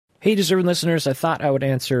Hey, deserving listeners, I thought I would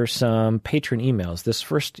answer some patron emails. This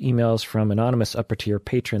first email is from anonymous upper tier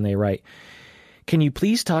patron. They write, "Can you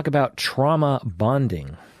please talk about trauma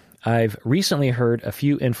bonding? I've recently heard a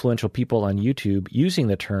few influential people on YouTube using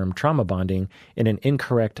the term trauma bonding in an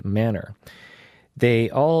incorrect manner.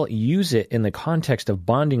 They all use it in the context of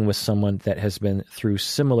bonding with someone that has been through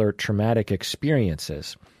similar traumatic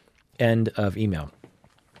experiences." End of email.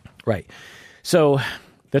 Right. So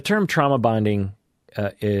the term trauma bonding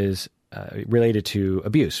is related to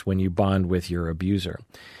abuse, when you bond with your abuser.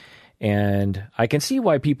 And I can see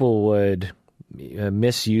why people would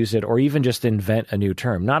misuse it or even just invent a new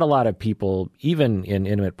term. Not a lot of people, even in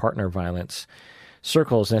intimate partner violence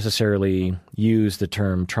circles, necessarily use the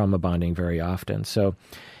term trauma bonding very often. So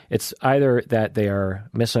it's either that they are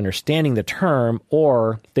misunderstanding the term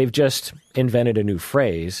or they've just invented a new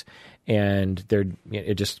phrase and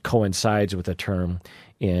it just coincides with the term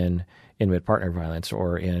in intimate partner violence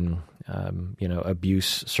or in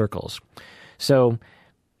abuse circles. So,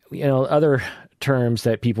 other terms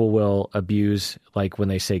that people will abuse, like when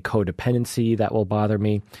they say codependency, that will bother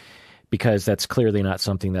me because that's clearly not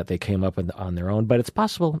something that they came up with on their own. But it's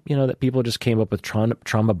possible, that people just came up with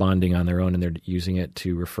trauma bonding on their own and they're using it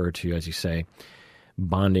to refer to, as you say,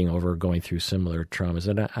 bonding over going through similar traumas.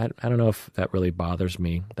 And I don't know if that really bothers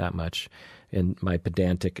me that much in my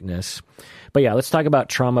pedanticness. But yeah, let's talk about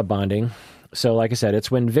trauma bonding. So like I said,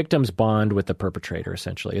 it's when victims bond with the perpetrator,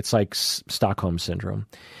 essentially. It's like Stockholm Syndrome.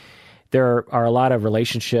 There are a lot of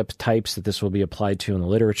relationship types that this will be applied to in the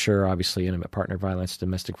literature, obviously intimate partner violence,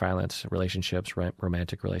 domestic violence, relationships,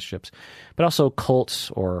 romantic relationships, but also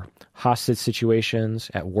cults or hostage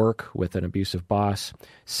situations at work with an abusive boss,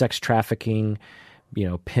 sex trafficking,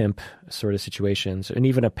 pimp sort of situations, and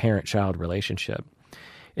even a parent-child relationship.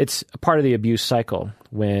 It's a part of the abuse cycle.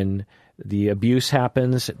 When the abuse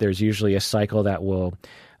happens, there's usually a cycle that will,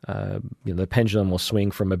 the pendulum will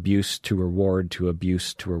swing from abuse to reward to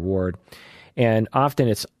abuse to reward. And often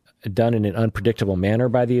it's done in an unpredictable manner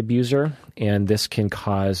by the abuser, and this can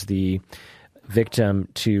cause the victim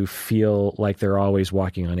to feel like they're always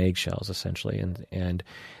walking on eggshells, essentially. And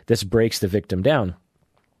this breaks the victim down.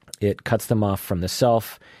 It cuts them off from the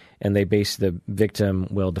self, and the victim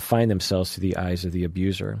will define themselves through the eyes of the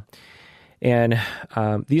abuser. And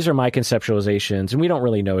these are my conceptualizations, and we don't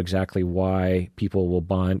really know exactly why people will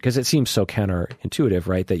bond, because it seems so counterintuitive,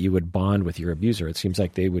 right, that you would bond with your abuser. It seems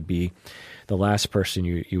like they would be the last person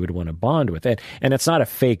you would want to bond with. And it's not a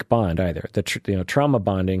fake bond either. The trauma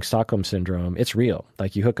bonding, Stockholm Syndrome, it's real.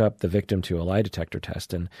 Like you hook up the victim to a lie detector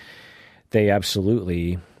test, and they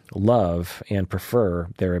absolutely love and prefer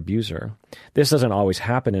their abuser. This doesn't always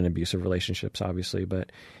happen in abusive relationships, obviously,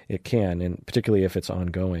 but it can, and particularly if it's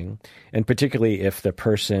ongoing, and particularly if the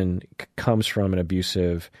person comes from an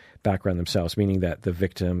abusive background themselves, meaning that the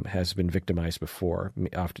victim has been victimized before.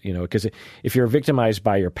 Because if you're victimized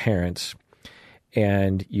by your parents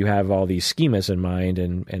and you have all these schemas in mind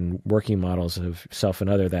and working models of self and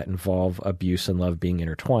other that involve abuse and love being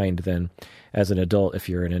intertwined, then as an adult, if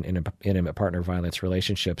you're in an intimate partner violence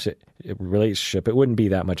relationship, it wouldn't be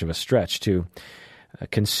that much of a stretch to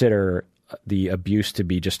consider the abuse to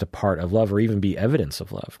be just a part of love or even be evidence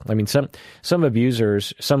of love. I mean, some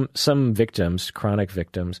abusers, some victims, chronic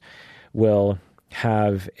victims, will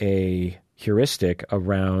have a heuristic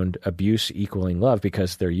around abuse equaling love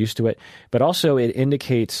because they're used to it, but also it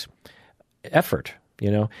indicates effort,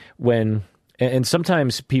 and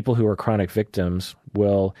sometimes people who are chronic victims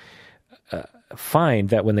will find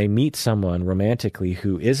that when they meet someone romantically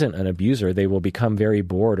who isn't an abuser, they will become very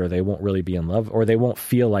bored, or they won't really be in love, or they won't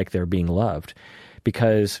feel like they're being loved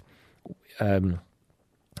because and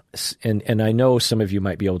I know some of you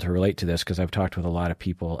might be able to relate to this because I've talked with a lot of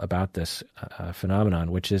people about this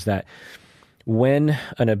phenomenon, which is that when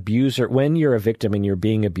you're a victim and you're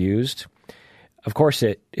being abused, of course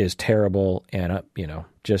it is terrible and,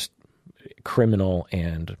 just criminal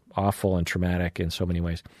and awful and traumatic in so many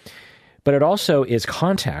ways. But it also is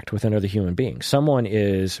contact with another human being. Someone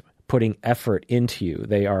is putting effort into you.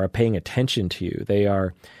 They are paying attention to you. They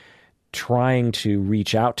are trying to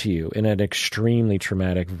reach out to you in an extremely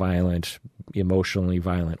traumatic, violent, emotionally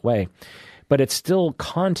violent way. But it's still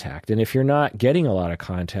contact. And if you're not getting a lot of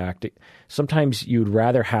contact, sometimes you'd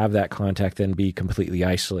rather have that contact than be completely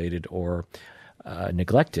isolated or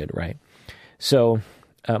neglected, right? So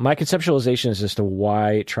my conceptualizations as to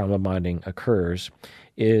why trauma bonding occurs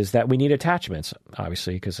is that we need attachments,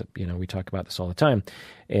 obviously, because we talk about this all the time.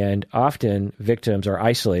 And often victims are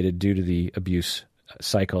isolated due to the abuse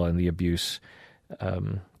cycle and the abuser's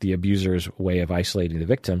way of isolating the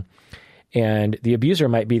victim. And the abuser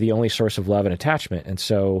might be the only source of love and attachment. And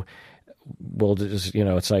so will just,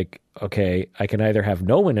 it's like, okay, I can either have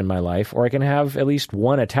no one in my life or I can have at least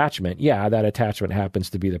one attachment. Yeah, that attachment happens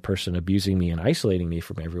to be the person abusing me and isolating me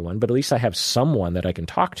from everyone, but at least I have someone that I can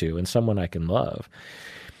talk to and someone I can love.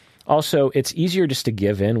 Also, it's easier just to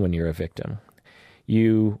give in when you're a victim.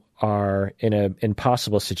 You are in an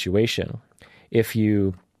impossible situation. If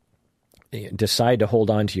you decide to hold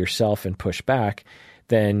on to yourself and push back,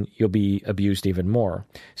 then you'll be abused even more.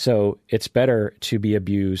 So it's better to be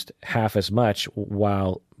abused half as much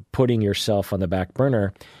while putting yourself on the back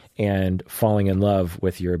burner and falling in love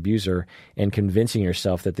with your abuser and convincing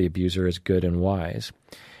yourself that the abuser is good and wise.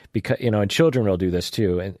 Because, and children will do this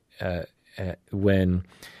too. And when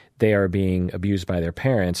they are being abused by their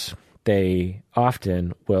parents, they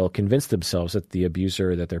often will convince themselves that the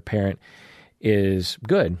abuser, that their parent is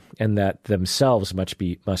good and that themselves must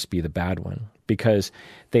be the bad one, because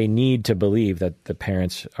they need to believe that the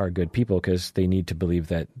parents are good people, because they need to believe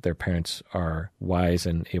that their parents are wise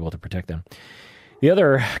and able to protect them. The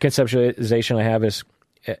other conceptualization I have is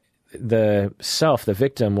the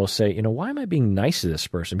victim will say, why am I being nice to this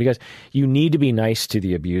person? Because you need to be nice to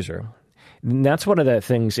the abuser. And that's one of the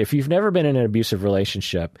things, if you've never been in an abusive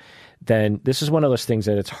relationship, then this is one of those things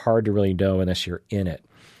that it's hard to really know unless you're in it.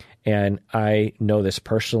 And I know this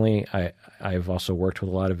personally. I've also worked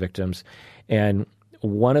with a lot of victims. And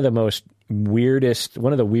one of the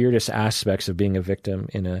weirdest aspects of being a victim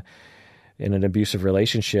in an abusive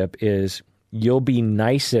relationship is you'll be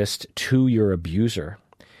nicest to your abuser.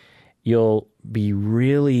 You'll be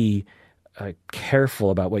really careful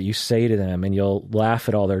about what you say to them, and you'll laugh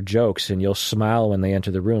at all their jokes, and you'll smile when they enter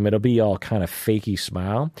the room. It'll be all kind of fakey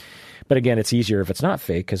smile. But again, it's easier if it's not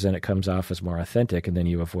fake, because then it comes off as more authentic, and then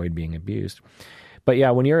you avoid being abused. But yeah,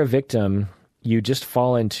 when you're a victim, you just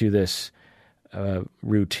fall into this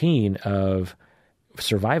routine of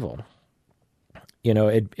survival.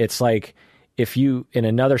 It's like if you, in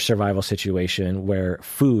another survival situation where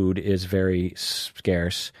food is very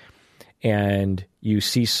scarce, and you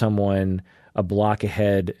see someone a block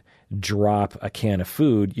ahead drop a can of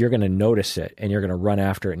food, you're going to notice it, and you're going to run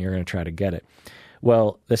after it, and you're going to try to get it.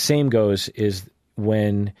 Well, the same goes is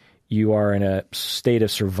when you are in a state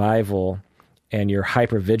of survival and you're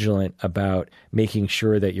hypervigilant about making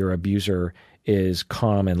sure that your abuser is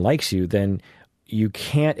calm and likes you, then you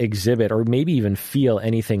can't exhibit or maybe even feel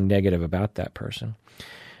anything negative about that person.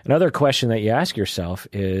 Another question that you ask yourself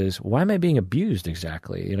is, why am I being abused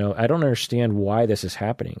exactly? I don't understand why this is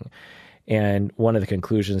happening. And one of the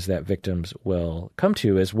conclusions that victims will come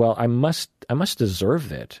to is, well, I must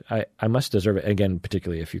deserve it. I must deserve it. Again,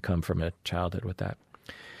 particularly if you come from a childhood with that.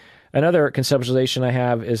 Another conceptualization I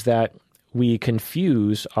have is that we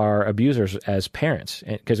confuse our abusers as parents,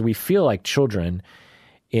 because we feel like children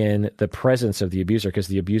in the presence of the abuser, because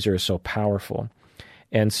the abuser is so powerful.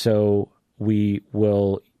 And so we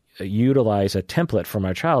will utilize a template from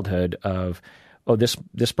our childhood of,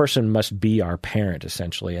 this person must be our parent,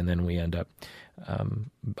 essentially, and then we end up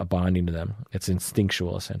bonding to them. It's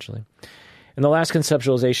instinctual, essentially. And the last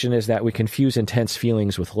conceptualization is that we confuse intense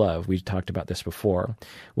feelings with love. We talked about this before.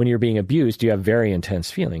 When you're being abused, you have very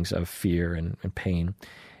intense feelings of fear and pain.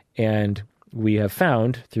 And we have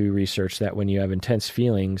found through research that when you have intense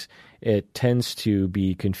feelings, it tends to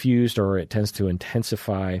be confused, or it tends to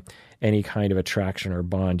intensify any kind of attraction or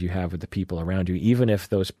bond you have with the people around you, even if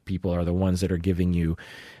those people are the ones that are giving you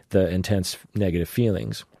the intense negative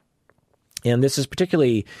feelings. And this is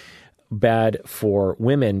particularly bad for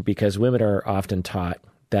women, because women are often taught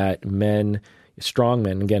that men, strong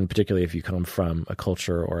men, again, particularly if you come from a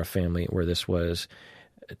culture or a family where this was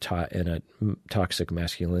taught in a toxic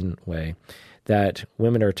masculine way, that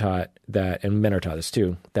women are taught that, and men are taught this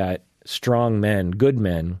too, that strong men, good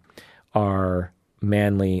men, are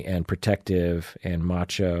manly and protective and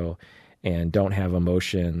macho and don't have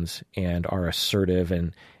emotions and are assertive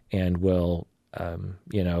and will,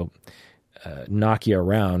 knock you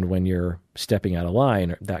around when you're stepping out of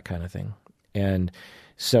line, or that kind of thing. And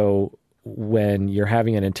so when you're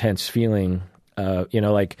having an intense feeling,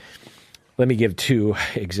 like, let me give two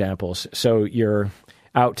examples. So you're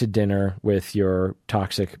out to dinner with your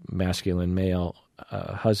toxic masculine male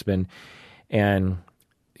husband, and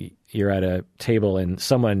you're at a table and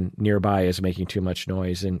someone nearby is making too much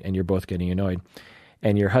noise, and you're both getting annoyed.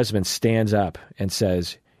 And your husband stands up and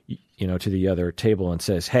says, to the other table and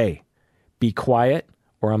says, "Hey, be quiet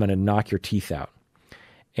or I'm going to knock your teeth out."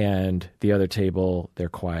 And the other table, they're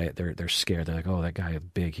quiet. They're scared. They're like, "Oh, that guy is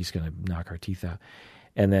big. He's going to knock our teeth out."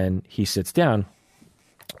 And then he sits down.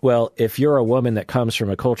 Well, if you're a woman that comes from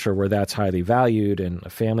a culture where that's highly valued and a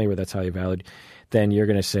family where that's highly valued, then you're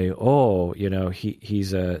going to say, oh,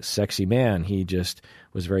 he's a sexy man. He just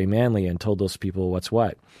was very manly and told those people what's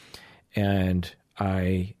what. And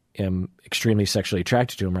I am extremely sexually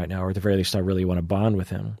attracted to him right now, or at the very least, I really want to bond with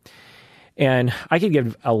him. And I could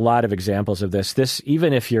give a lot of examples of this.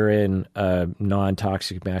 Even if you're in a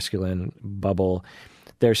non-toxic masculine bubble,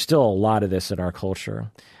 there's still a lot of this in our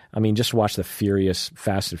culture. I mean, just watch the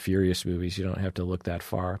Fast and Furious movies. You don't have to look that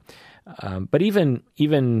far. But even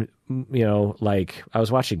like I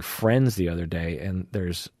was watching Friends the other day, and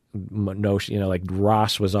there's no, like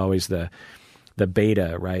Ross was always the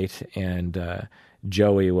beta, right? And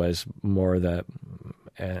Joey was more the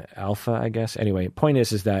alpha, I guess. Anyway, point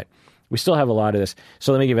is that we still have a lot of this.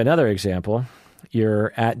 So let me give another example.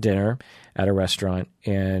 You're at dinner at a restaurant,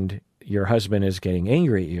 and your husband is getting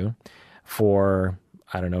angry at you for,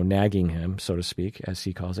 I don't know, nagging him, so to speak, as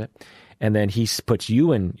he calls it. And then he puts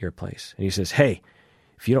you in your place. And he says, hey,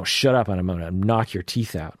 if you don't shut up, I'm going to knock your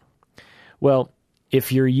teeth out. Well,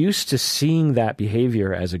 if you're used to seeing that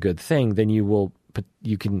behavior as a good thing, then you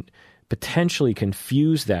can potentially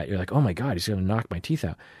confuse that. You're like, oh my God, he's going to knock my teeth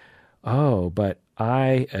out. Oh, but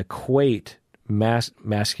I equate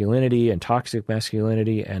masculinity and toxic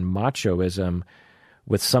masculinity and machoism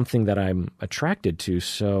with something that I'm attracted to.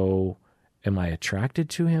 So am I attracted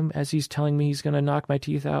to him as he's telling me he's going to knock my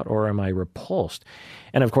teeth out, or am I repulsed?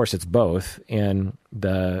 And of course, it's both. And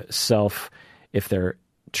the self, if they're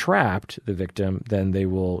trapped, the victim, then they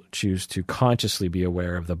will choose to consciously be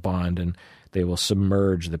aware of the bond, and they will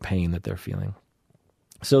submerge the pain that they're feeling.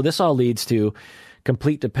 So this all leads to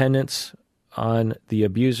complete dependence on the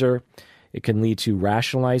abuser. It can lead to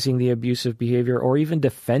rationalizing the abusive behavior or even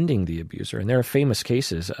defending the abuser. And there are famous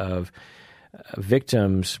cases of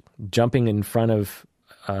victims jumping in front of,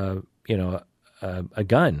 a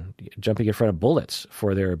gun, jumping in front of bullets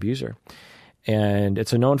for their abuser. And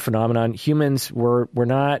it's a known phenomenon. Humans, we're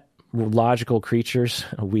not logical creatures.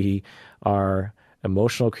 We are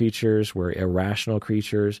emotional creatures. We're irrational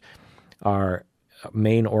creatures. Our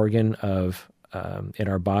main organ in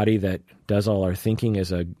our body that does all our thinking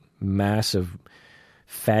is a massive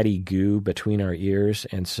fatty goo between our ears.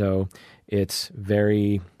 And so it's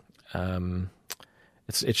very,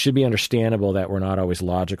 it should be understandable that we're not always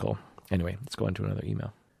logical. Anyway, let's go into another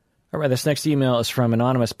email. All right, this next email is from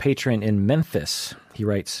anonymous patron in Memphis. He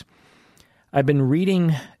writes, I've been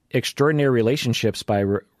reading Extraordinary Relationships by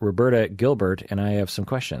Roberta Gilbert, and I have some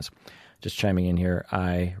questions. Just chiming in here,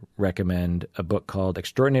 I recommend a book called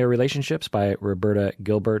Extraordinary Relationships by Roberta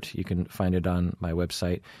Gilbert. You can find it on my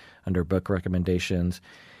website under book recommendations.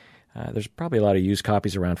 There's probably a lot of used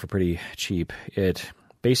copies around for pretty cheap. It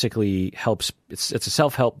basically helps, it's a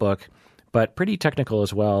self-help book, but pretty technical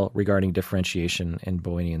as well regarding differentiation and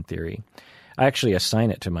Boynian theory. I actually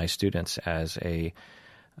assign it to my students as a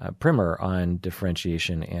primer on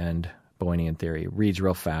differentiation and Boynian theory. Reads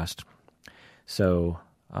real fast. So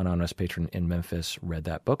anonymous patron in Memphis read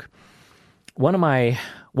that book. One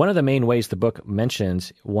of the main ways the book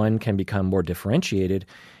mentions one can become more differentiated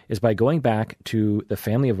is by going back to the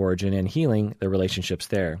family of origin and healing the relationships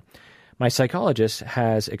there. My psychologist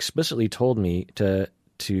has explicitly told me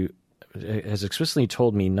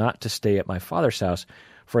not to stay at my father's house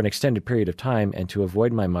for an extended period of time and to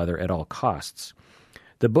avoid my mother at all costs.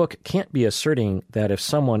 The book can't be asserting that if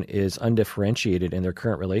someone is undifferentiated in their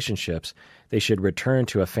current relationships, they should return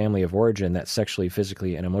to a family of origin that sexually,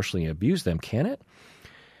 physically, and emotionally abused them, can it?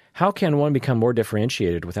 How can one become more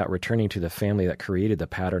differentiated without returning to the family that created the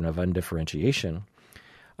pattern of undifferentiation?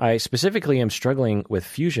 I specifically am struggling with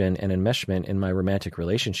fusion and enmeshment in my romantic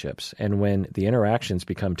relationships, and when the interactions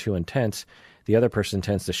become too intense, the other person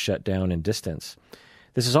tends to shut down and distance.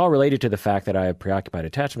 This is all related to the fact that I have preoccupied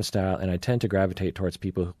attachment style, and I tend to gravitate towards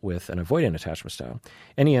people with an avoidant attachment style.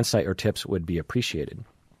 Any insight or tips would be appreciated.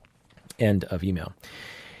 End of email.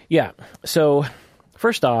 Yeah, so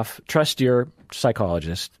first off, trust your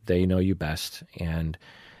psychologist. They know you best, and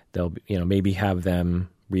they'll maybe have them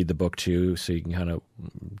read the book too, so you can kind of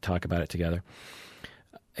talk about it together.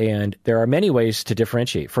 And there are many ways to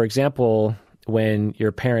differentiate. For example, when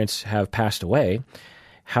your parents have passed away,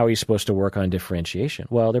 how are you supposed to work on differentiation?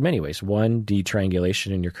 Well, there are many ways. One,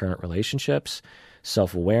 detriangulation in your current relationships,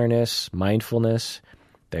 self-awareness, mindfulness,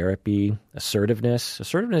 therapy, assertiveness.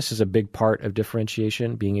 Assertiveness is a big part of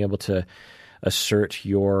differentiation, being able to assert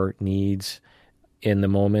your needs in the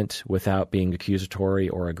moment without being accusatory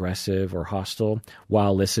or aggressive or hostile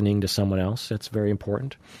while listening to someone else. That's very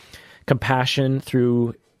important. Compassion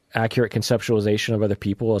through accurate conceptualization of other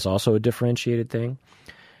people is also a differentiated thing.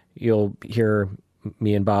 You'll hear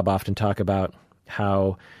me and Bob often talk about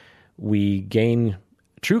how we gain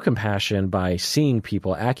true compassion by seeing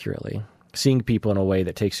people accurately. seeing people in a way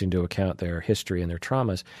that takes into account their history and their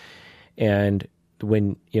traumas. And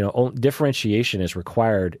when, differentiation is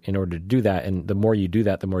required in order to do that. And the more you do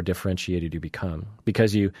that, the more differentiated you become.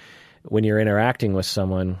 Because when you're interacting with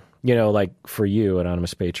someone, like for you,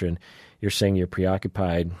 anonymous patron, you're saying you're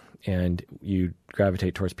preoccupied and you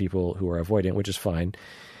gravitate towards people who are avoidant, which is fine.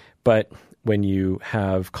 But when you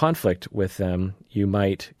have conflict with them, you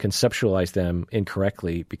might conceptualize them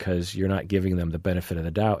incorrectly because you're not giving them the benefit of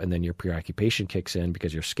the doubt, and then your preoccupation kicks in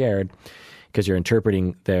because you're scared, because you're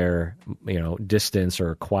interpreting their, distance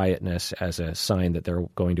or quietness as a sign that they're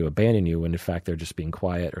going to abandon you, when in fact they're just being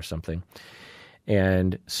quiet or something.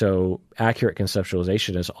 And so accurate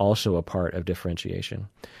conceptualization is also a part of differentiation.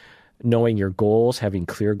 Knowing your goals, having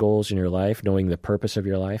clear goals in your life, knowing the purpose of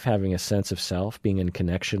your life, having a sense of self, being in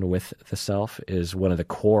connection with the self is one of the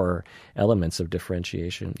core elements of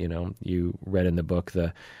differentiation. You read in the book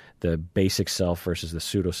the basic self versus the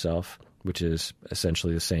pseudo self, which is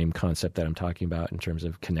essentially the same concept that I'm talking about in terms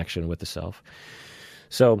of connection with the self.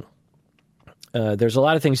 So there's a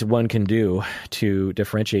lot of things that one can do to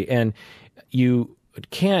differentiate, and you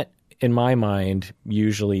can't, in my mind,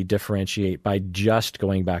 usually differentiate by just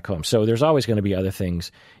going back home. So there's always going to be other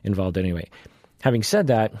things involved anyway. Having said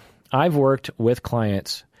that, I've worked with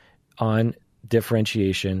clients on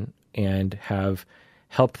differentiation and have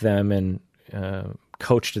helped them and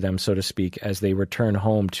coached them, so to speak, as they return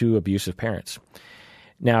home to abusive parents.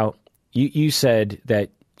 Now, you said that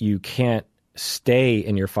you can't stay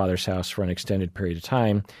in your father's house for an extended period of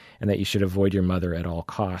time and that you should avoid your mother at all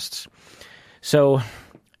costs. So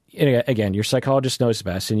again, your psychologist knows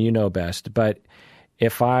best and you know best, but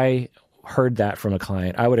if I heard that from a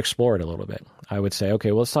client, I would explore it a little bit. I would say,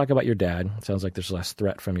 okay, well, let's talk about your dad. It sounds like there's less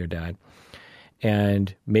threat from your dad.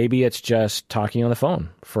 And maybe it's just talking on the phone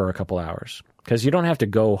for a couple hours, because you don't have to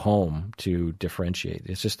go home to differentiate.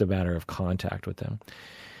 It's just a matter of contact with them.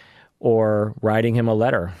 Or writing him a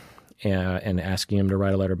letter and asking him to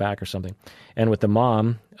write a letter back or something. And with the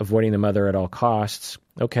mom, avoiding the mother at all costs,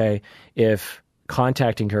 okay, if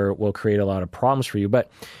contacting her will create a lot of problems for you. But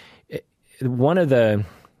one of the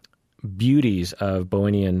beauties of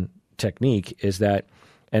Boehnian technique is that,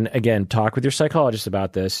 and again, talk with your psychologist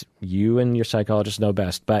about this. You and your psychologist know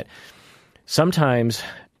best. But sometimes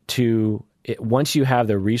once you have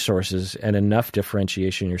the resources and enough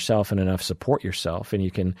differentiation yourself and enough support yourself, and you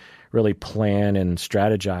can really plan and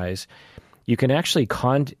strategize, you can actually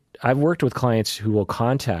I've worked with clients who will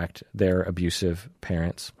contact their abusive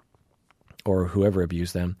parents or whoever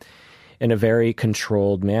abused them in a very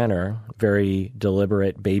controlled manner, very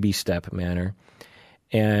deliberate baby step manner,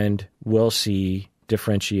 and we'll see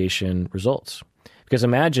differentiation results. Because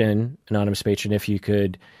imagine, anonymous patron, if you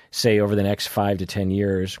could say over the next 5 to 10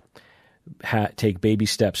 years, take baby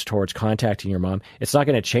steps towards contacting your mom. It's not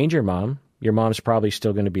going to change your mom. Your mom's probably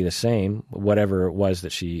still going to be the same, whatever it was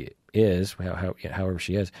that she is, however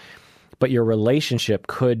she is. But your relationship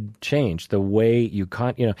could change. The way you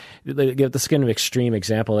give this kind of extreme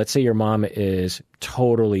example. Let's say your mom is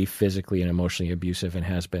totally physically and emotionally abusive and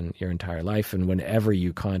has been your entire life. And whenever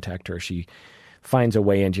you contact her, she finds a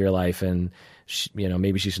way into your life, and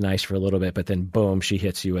maybe she's nice for a little bit, but then boom, she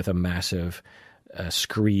hits you with a massive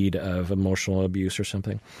screed of emotional abuse or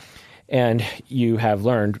something. And you have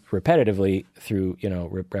learned repetitively through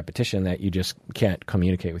repetition that you just can't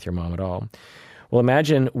communicate with your mom at all. Well,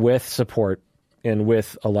 imagine with support and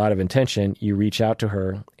with a lot of intention, you reach out to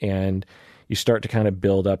her and you start to kind of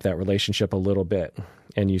build up that relationship a little bit.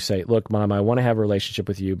 And you say, look, Mom, I want to have a relationship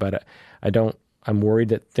with you, but I'm worried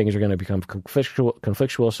that things are going to become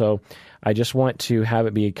conflictual. So I just want to have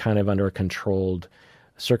it be kind of under a controlled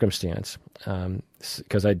circumstance,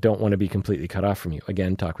 because I don't want to be completely cut off from you.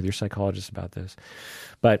 Again, talk with your psychologist about this.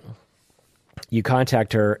 But you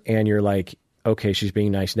contact her and you're like, okay, she's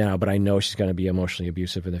being nice now, but I know she's going to be emotionally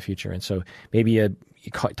abusive in the future. And so maybe you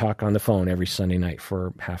talk on the phone every Sunday night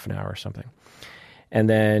for half an hour or something. And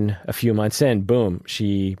then a few months in, boom,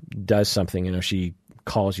 she does something. She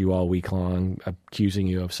calls you all week long, accusing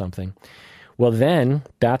you of something. Well, then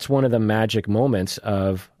that's one of the magic moments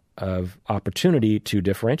of opportunity to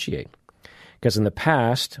differentiate. Because in the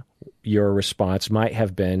past, your response might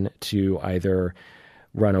have been to either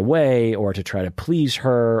run away or to try to please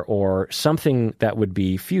her or something that would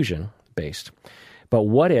be fusion-based. But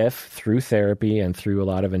what if, through therapy and through a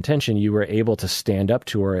lot of intention, you were able to stand up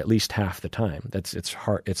to her at least half the time? It's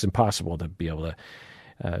hard. It's impossible to be able to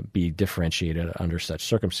be differentiated under such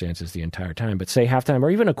circumstances the entire time. But say half the time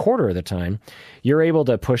or even a quarter of the time, you're able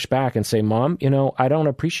to push back and say, Mom, I don't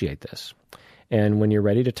appreciate this. And when you're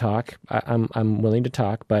ready to talk, I'm willing to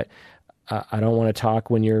talk, but I don't want to talk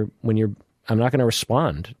when you're I'm not going to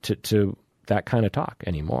respond to that kind of talk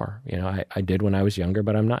anymore. I did when I was younger,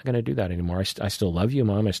 but I'm not going to do that anymore. I still love you,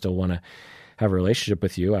 Mom. I still want to have a relationship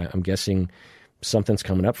with you. I'm guessing something's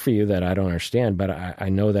coming up for you that I don't understand, but I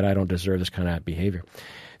know that I don't deserve this kind of behavior.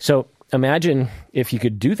 So imagine if you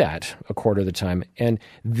could do that a quarter of the time. And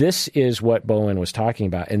this is what Bowen was talking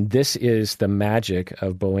about. And this is the magic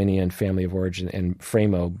of Bowenian family of origin and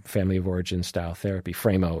Framo family of origin style therapy.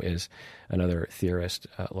 Framo is another theorist,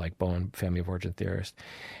 like Bowen, family of origin theorist.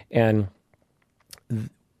 And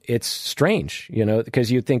it's strange,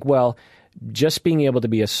 because you think, well, just being able to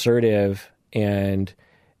be assertive and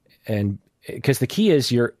because the key is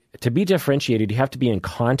to be differentiated, you have to be in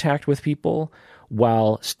contact with people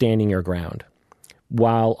while standing your ground,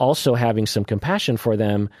 while also having some compassion for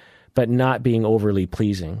them, but not being overly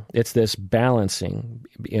pleasing. It's this balancing.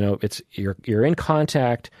 It's you're in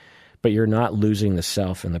contact, but you're not losing the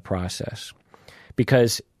self in the process,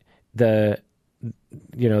 because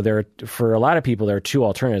for a lot of people, there are two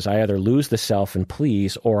alternatives. I either lose the self and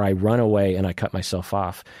please, or I run away and I cut myself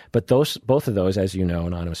off. But both of those, as you know,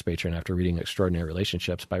 Anonymous Patron, after reading Extraordinary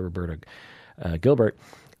Relationships by Roberta Gilbert,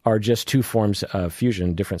 are just two forms of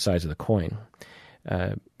fusion, different sides of the coin.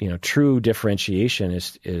 True differentiation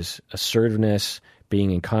is assertiveness,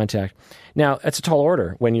 being in contact. Now, that's a tall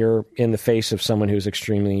order when you're in the face of someone who's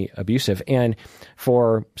extremely abusive. And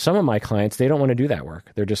for some of my clients, they don't want to do that work.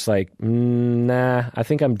 They're just like, nah, I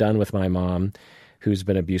think I'm done with my mom who's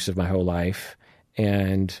been abusive my whole life.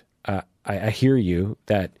 And I hear you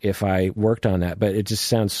that if I worked on that, but it just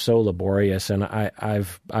sounds so laborious, and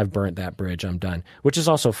I've burnt that bridge. I'm done, which is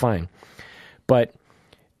also fine. But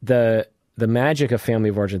the magic of family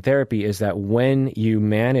of origin therapy is that when you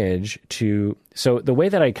manage to, so the way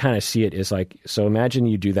that I kind of see it is like, so imagine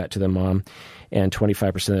you do that to the mom, and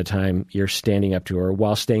 25% of the time you're standing up to her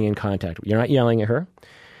while staying in contact. You're not yelling at her.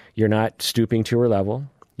 You're not stooping to her level.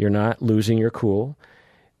 You're not losing your cool.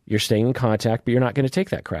 You're staying in contact, but you're not going to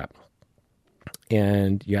take that crap.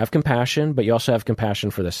 And you have compassion, but you also have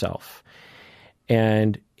compassion for the self.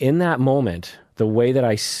 And in that moment, the way that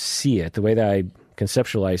I see it, the way that I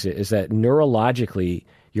conceptualize it, is that neurologically,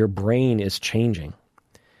 your brain is changing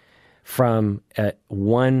from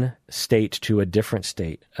one state to a different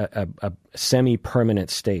state, a semi-permanent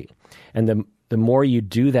state. And the more you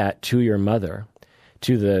do that to your mother,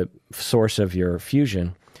 to the source of your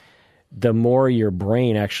fusion, the more your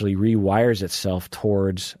brain actually rewires itself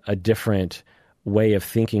towards a different way of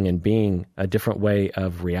thinking and being, a different way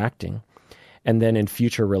of reacting. And then in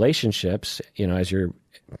future relationships, as you're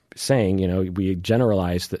saying, we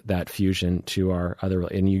generalize that fusion to our other,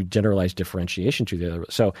 and you generalize differentiation to the other.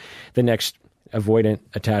 So the next avoidant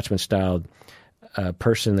attachment style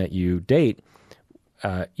person that you date,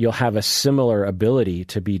 you'll have a similar ability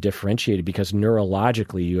to be differentiated because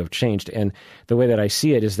neurologically you have changed. And the way that I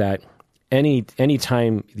see it is that any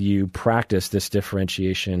time you practice this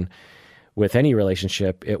differentiation with any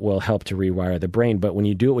relationship, it will help to rewire the brain. But when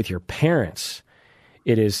you do it with your parents,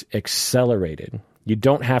 it is accelerated. You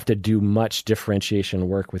don't have to do much differentiation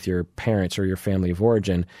work with your parents or your family of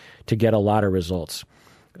origin to get a lot of results.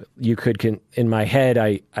 You could, in my head,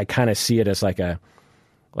 I kind of see it as like a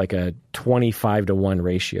 25-to-1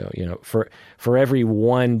 ratio. For every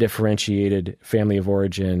one differentiated family of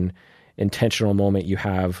origin intentional moment you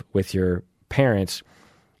have with your parents,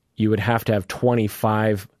 you would have to have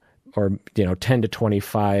 25 or 10 to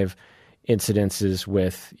 25 incidences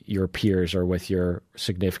with your peers or with your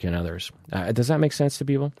significant others. Does that make sense to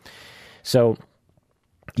people? So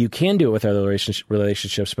you can do it with other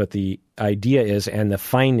relationships, but the idea is, and the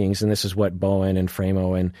findings, and this is what Bowen and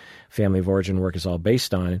Framo and family of origin work is all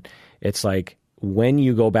based on, it's like when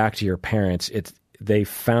you go back to your parents, they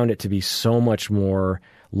found it to be so much more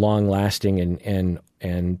long-lasting and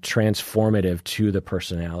transformative to the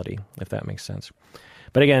personality, if that makes sense.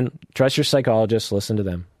 But again, trust your psychologist, listen to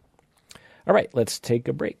them. All right, let's take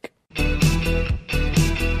a break.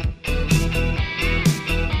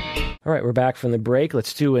 All right, we're back from the break.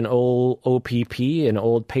 Let's do an old OPP, an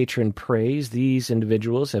old patron praise. These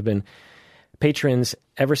individuals have been patrons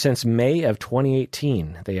ever since May of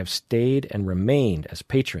 2018. They have stayed and remained as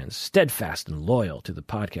patrons, steadfast and loyal to the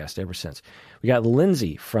podcast ever since. We got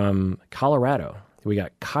Lindsay from Colorado. We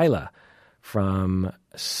got Kyla from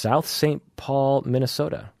South St. Paul,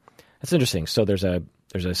 Minnesota. That's interesting. So there's a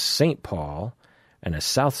St. Paul and a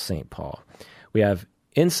South St. Paul. We have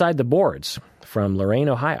Inside the Boards from Lorain,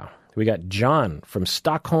 Ohio. We got John from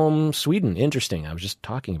Stockholm, Sweden. Interesting. I was just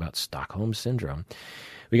talking about Stockholm Syndrome.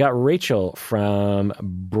 We got Rachel from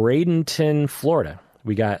Bradenton, Florida.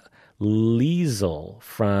 We got Liesel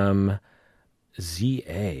from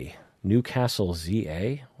ZA, Newcastle,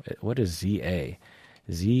 ZA. What is ZA?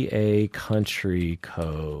 ZA country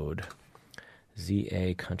code.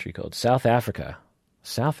 ZA country code. South Africa.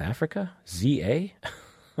 South Africa? ZA?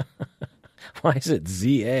 Why is it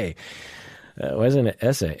ZA? Why isn't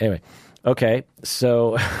it SA? Anyway, okay,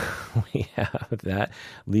 so we have that.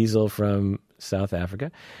 Liesel from South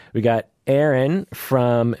Africa. We got Aaron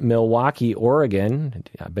from Milwaukee, Oregon.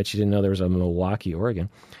 I bet you didn't know there was a Milwaukee, Oregon.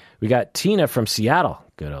 We got Tina from Seattle.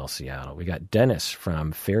 Good old Seattle. We got Dennis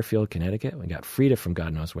from Fairfield, Connecticut. We got Frida from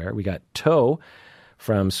God knows where. We got Toe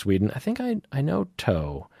from Sweden. I think I know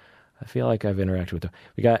Toe. I feel like I've interacted with Toe.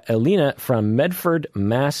 We got Elena from Medford,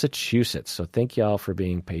 Massachusetts. So thank y'all for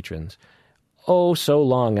being patrons. Oh, so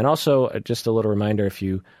long. And also, just a little reminder, if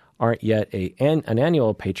you aren't yet an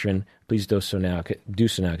annual patron, please do so now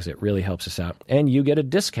because it really helps us out. And you get a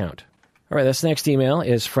discount. All right, this next email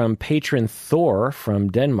is from patron Thor from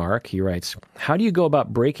Denmark. He writes, how do you go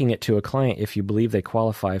about breaking it to a client if you believe they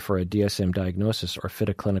qualify for a DSM diagnosis or fit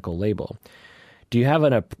a clinical label? Do you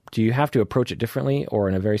have to approach it differently or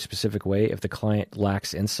in a very specific way if the client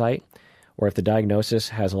lacks insight or if the diagnosis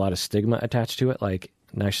has a lot of stigma attached to it, like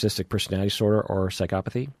narcissistic personality disorder or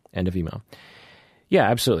psychopathy? End of email. Yeah,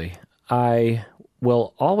 absolutely. I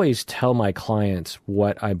will always tell my clients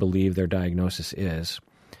what I believe their diagnosis is,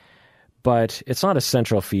 but it's not a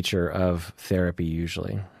central feature of therapy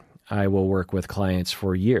usually. I will work with clients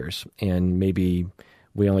for years, and maybe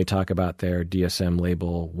we only talk about their DSM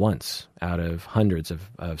label once out of hundreds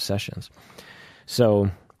of sessions.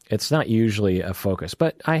 So it's not usually a focus,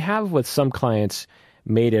 but I have with some clients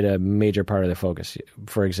made it a major part of the focus.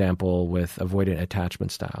 For example, with avoidant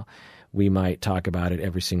attachment style, we might talk about it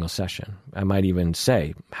every single session. I might even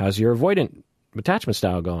say, how's your avoidant attachment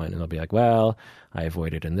style going? And they'll be like, well, I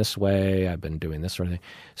avoided in this way. I've been doing this sort of thing.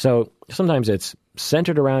 So sometimes it's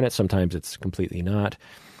centered around it. Sometimes it's completely not.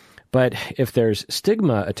 But if there's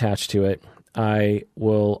stigma attached to it, I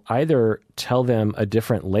will either tell them a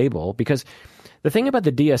different label, because the thing about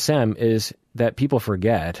the DSM is that people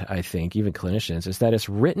forget, I think, even clinicians, is that it's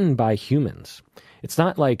written by humans. It's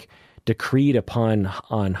not like decreed upon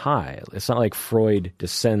on high. It's not like Freud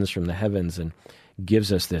descends from the heavens and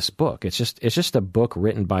gives us this book. It's just a book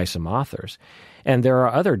written by some authors. And there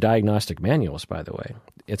are other diagnostic manuals, by the way.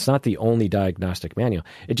 It's not the only diagnostic manual.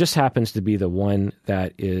 It just happens to be the one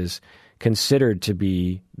that is considered to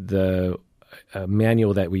be the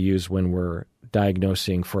manual that we use when we're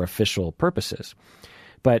diagnosing for official purposes.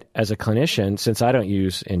 But as a clinician, since I don't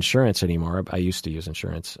use insurance anymore, I used to use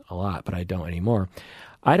insurance a lot, but I don't anymore,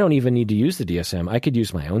 I don't even need to use the DSM. I could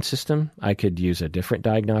use my own system. I could use a different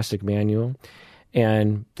diagnostic manual,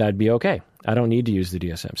 and that'd be okay. I don't need to use the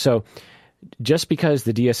DSM. So just because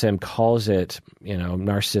the DSM calls it,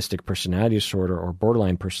 narcissistic personality disorder or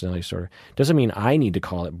borderline personality disorder, doesn't mean I need to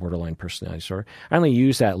call it borderline personality disorder. I only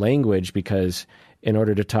use that language because in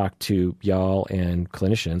order to talk to y'all and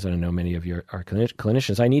clinicians, and I know many of you are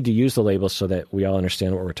clinicians, I need to use the labels so that we all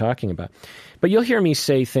understand what we're talking about. But you'll hear me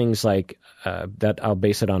say things like that I'll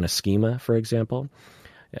base it on a schema, for example,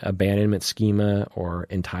 abandonment schema or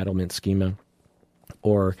entitlement schema.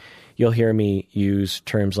 Or you'll hear me use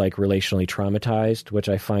terms like relationally traumatized, which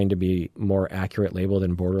I find to be more accurate label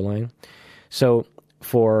than borderline. So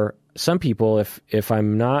for some people, if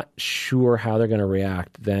I'm not sure how they're going to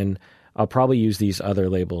react, then I'll probably use these other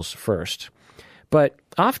labels first. But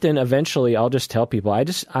often, eventually, I'll just tell people, I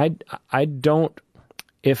don't,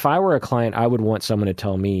 if I were a client, I would want someone to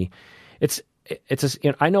tell me,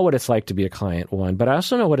 I know what it's like to be a client, one, but I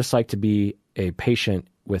also know what it's like to be a patient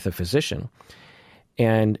with a physician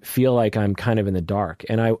and feel like I'm kind of in the dark.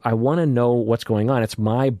 And I want to know what's going on. It's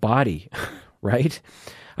my body, right?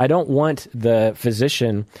 I don't want the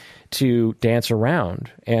physician to dance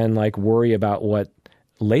around and like worry about what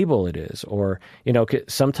label it is. Or,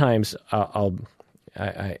 sometimes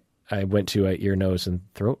I went to an ear, nose, and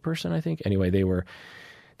throat person, I think. Anyway,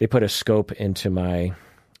 they put a scope into my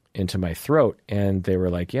throat, and they were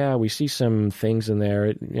like, yeah, we see some things in there.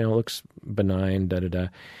 It, looks benign, da-da-da.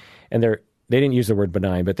 And they didn't use the word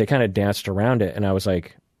benign, but they kind of danced around it. And I was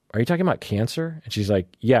like, are you talking about cancer? And she's like,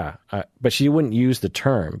 yeah. But she wouldn't use the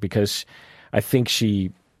term because I think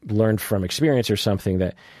she learned from experience or something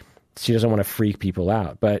that she doesn't want to freak people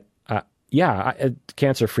out. But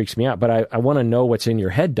cancer freaks me out. But I want to know what's in your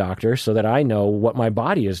head, doctor, so that I know what my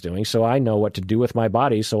body is doing, so I know what to do with my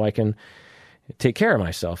body so I can take care of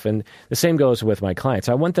myself. And the same goes with my clients.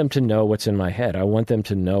 I want them to know what's in my head. I want them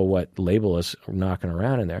to know what label is knocking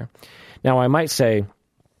around in there. Now, I might say,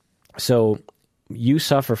 so you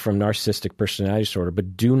suffer from narcissistic personality disorder,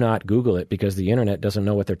 but do not Google it because the internet doesn't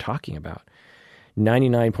know what they're talking about.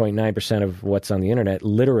 99.9% of what's on the internet,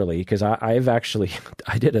 literally, because I've actually,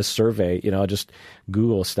 I did a survey, just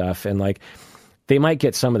Google stuff, and like, they might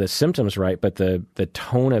get some of the symptoms right, but the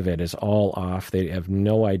tone of it is all off. They have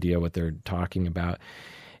no idea what they're talking about.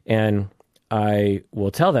 And I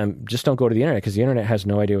will tell them, just don't go to the internet, because the internet has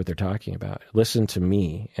no idea what they're talking about. Listen to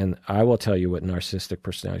me, and I will tell you what narcissistic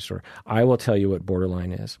personality disorder, I will tell you what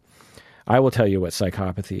borderline is. I will tell you what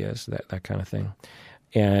psychopathy is, that kind of thing.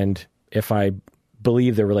 And if I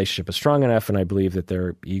believe their relationship is strong enough and I believe that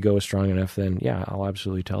their ego is strong enough, then yeah, I'll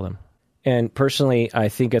absolutely tell them. And personally, I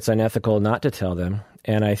think it's unethical not to tell them.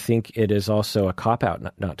 And I think it is also a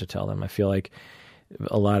cop-out not to tell them. I feel like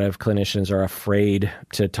a lot of clinicians are afraid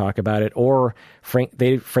to talk about it, or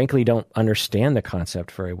they frankly don't understand the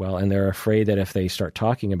concept very well. And they're afraid that if they start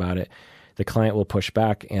talking about it, the client will push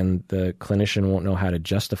back and the clinician won't know how to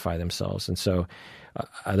justify themselves. And so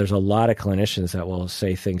there's a lot of clinicians that will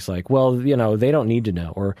say things like, well, they don't need to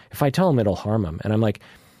know, or if I tell them, it'll harm them. And I'm like,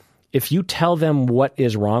 if you tell them what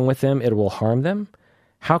is wrong with them, it will harm them.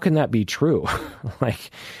 How can that be true?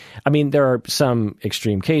 There are some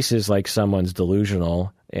extreme cases, like someone's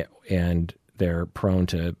delusional and they're prone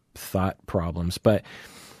to thought problems. But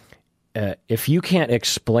if you can't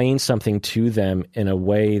explain something to them in a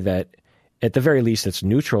way that, at the very least, it's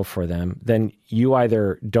neutral for them, then you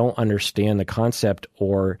either don't understand the concept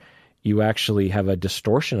or you actually have a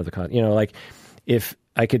distortion of the concept.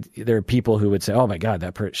 There are people who would say, oh my God,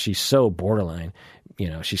 she's so borderline,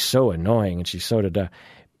 she's so annoying and she's so da-da.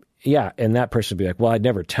 Yeah. And that person would be like, well, I'd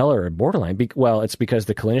never tell her borderline. Well, it's because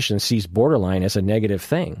the clinician sees borderline as a negative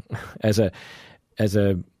thing, as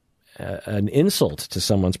an insult to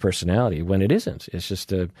someone's personality, when it isn't. It's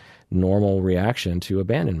just a normal reaction to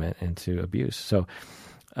abandonment and to abuse. So,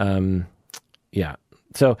 yeah.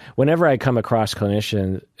 So whenever I come across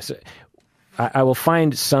clinicians, I will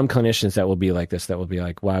find some clinicians that will be like this, that will be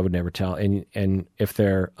like, well, I would never tell. And if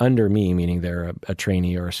they're under me, meaning they're a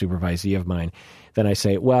trainee or a supervisee of mine, then I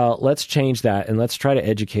say, well, let's change that and let's try to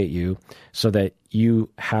educate you so that you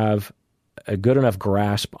have a good enough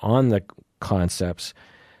grasp on the concepts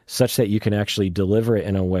such that you can actually deliver it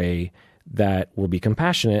in a way that will be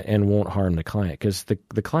compassionate and won't harm the client, because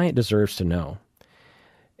the client deserves to know.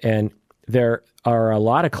 And there are a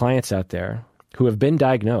lot of clients out there who have been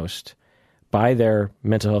diagnosed by their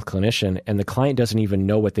mental health clinician, and the client doesn't even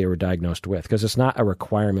know what they were diagnosed with, because it's not a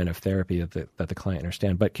requirement of therapy that the client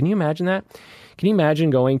understand. But can you imagine that? Can you imagine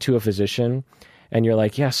going to a physician and you're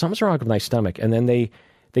like, yeah, something's wrong with my stomach, and then they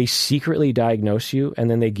secretly diagnose you,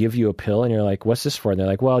 and then they give you a pill, and you're like, what's this for? And they're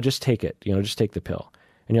like, well, just take it, just take the pill.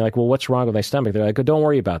 And you're like, well, what's wrong with my stomach? They're like, oh, don't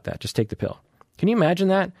worry about that, just take the pill. Can you imagine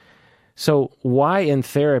that? So why in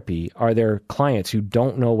therapy are there clients who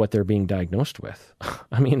don't know what they're being diagnosed with?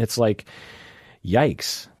 It's like,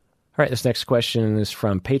 yikes. All right, this next question is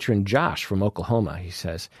from patron Josh from Oklahoma. He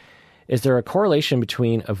says, is there a correlation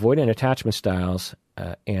between avoidant attachment styles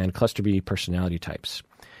and cluster B personality types?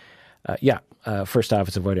 Yeah. First off,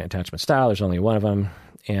 it's avoidant attachment style. There's only one of them.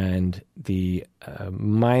 And the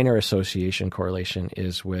minor association correlation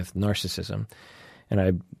is with narcissism. And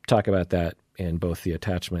I talk about that in both the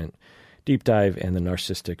attachment deep dive and the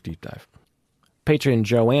narcissistic deep dive. Patron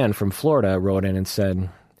Joanne from Florida wrote in and said,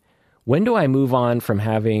 when do I move on from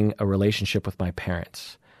having a relationship with my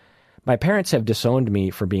parents? My parents have disowned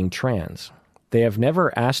me for being trans. They have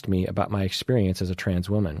never asked me about my experience as a trans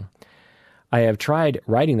woman. I have tried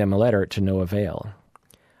writing them a letter to no avail.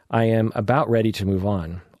 I am about ready to move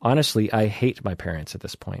on. Honestly, I hate my parents at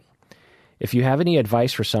this point. If you have any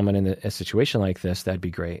advice for someone in a situation like this, that'd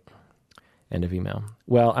be great. End of email.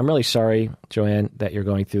 Well, I'm really sorry, Joanne, that you're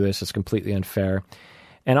going through this. It's completely unfair.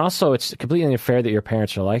 And also, it's completely unfair that your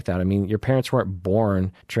parents are like that. Your parents weren't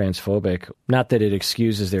born transphobic. Not that it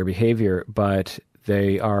excuses their behavior, but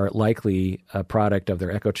they are likely a product of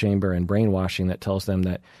their echo chamber and brainwashing that tells them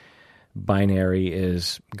that binary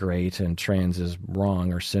is great and trans is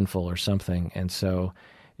wrong or sinful or something. And so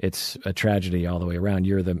it's a tragedy all the way around.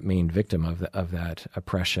 You're the main victim of that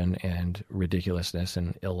oppression and ridiculousness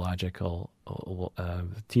and illogical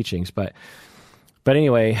teachings. But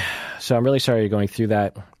anyway, so I'm really sorry you're going through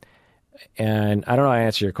that. And I don't know how to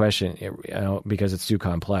answer your question because it's too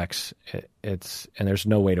complex. And there's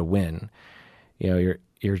no way to win. You're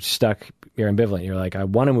stuck, you're ambivalent. You're like, I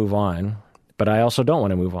want to move on, but I also don't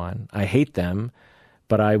want to move on. I hate them,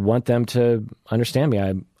 but I want them to understand me.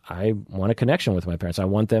 I want a connection with my parents. I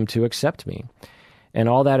want them to accept me. And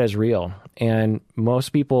all that is real. And most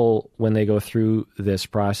people, when they go through this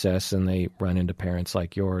process and they run into parents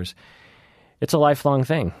like yours, it's a lifelong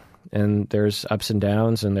thing. And there's ups and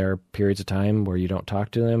downs, and there are periods of time where you don't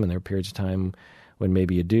talk to them, and there are periods of time when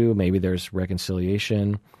maybe you do. Maybe there's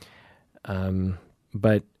reconciliation.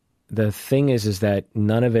 But the thing is that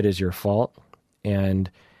none of it is your fault, and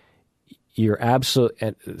you're absolute.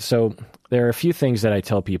 So there are a few things that I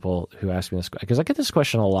tell people who ask me this, because I get this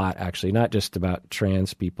question a lot, actually, not just about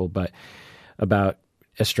trans people, but about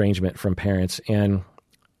estrangement from parents. And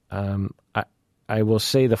I will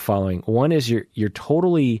say the following. One is you're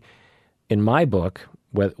totally, in my book,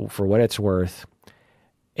 for what it's worth,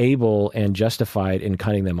 able and justified in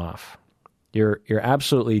cutting them off. You're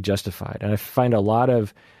absolutely justified. And I find a lot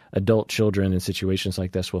of adult children in situations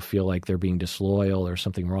like this will feel like they're being disloyal or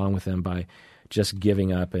something wrong with them by just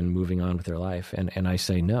giving up and moving on with their life. And I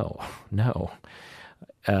say, no.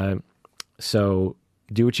 So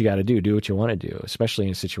do what you got to do. Do what you want to do, especially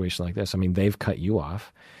in a situation like this. I mean, they've cut you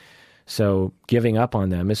off. So giving up on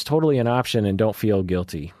them is totally an option, and don't feel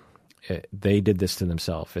guilty. They did this to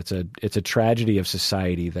themselves. It's a tragedy of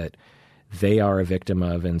society that they are a victim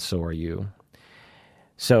of, and so are you.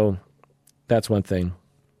 So that's one thing.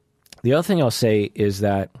 The other thing I'll say is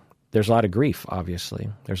that there's a lot of grief, obviously.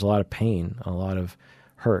 There's a lot of pain, a lot of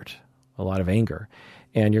hurt, a lot of anger,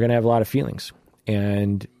 and you're going to have a lot of feelings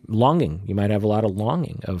and longing. You might have a lot of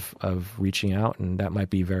longing of reaching out, and that might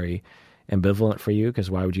be very ambivalent for you, because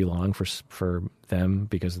why would you long for them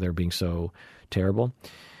because they're being so terrible?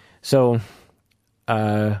 So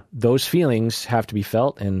those feelings have to be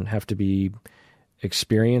felt and have to be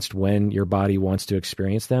experienced when your body wants to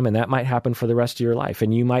experience them, and that might happen for the rest of your life.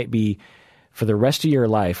 And you might be, for the rest of your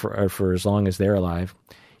life, or for as long as they're alive,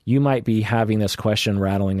 you might be having this question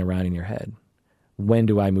rattling around in your head. When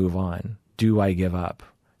do I move on? Do I give up?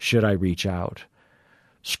 Should I reach out?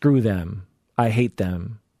 Screw them. I hate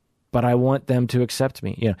them, but I want them to accept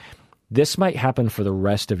me. This might happen for the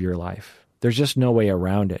rest of your life. There's just no way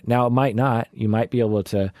around it. Now, it might not. You might be able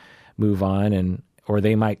to move on, or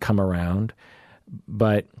they might come around,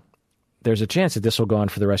 but there's a chance that this will go on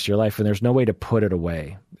for the rest of your life, and there's no way to put it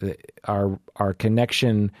away. Our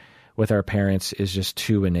connection with our parents is just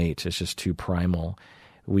too innate. It's just too primal.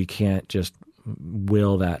 We can't just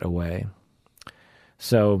will that away.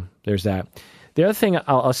 So there's that. The other thing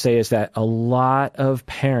I'll say is that a lot of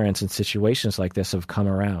parents in situations like this have come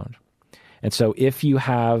around. And so if you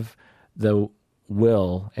have the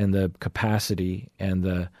will and the capacity and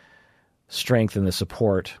the strength and the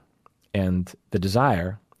support and the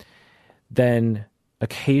desire, then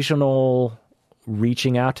occasional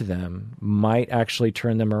reaching out to them might actually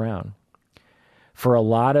turn them around. For a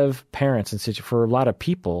lot of parents and for a lot of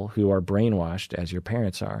people who are brainwashed, as your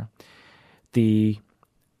parents are, the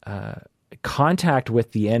contact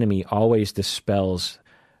with the enemy always dispels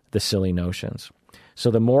the silly notions. So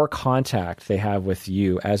the more contact they have with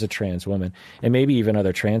you as a trans woman, and maybe even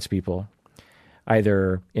other trans people,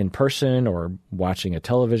 either in person or watching a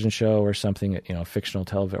television show or something, fictional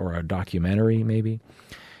television or a documentary maybe,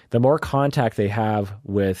 the more contact they have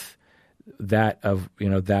with that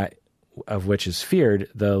of which is feared,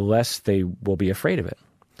 the less they will be afraid of it.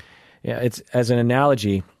 Yeah, it's, as an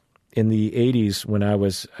analogy, in the 80s when I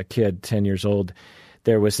was a kid, 10 years old,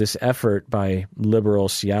 there was this effort by liberal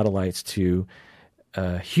Seattleites to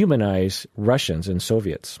humanize Russians and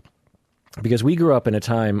Soviets. Because we grew up in a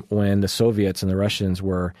time when the Soviets and the Russians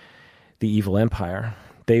were the evil empire.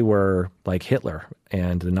 They were like Hitler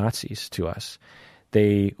and the Nazis to us.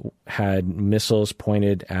 They had missiles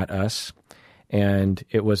pointed at us, and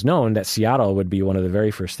it was known that Seattle would be one of the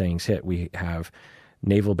very first things hit. We have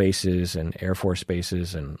naval bases and Air Force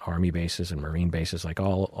bases and Army bases and Marine bases, like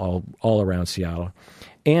all around Seattle.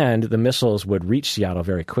 And the missiles would reach Seattle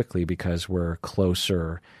very quickly because we're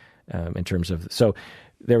closer in terms of... So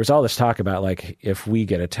there was all this talk about, like, if we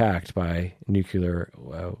get attacked by nuclear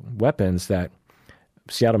weapons, that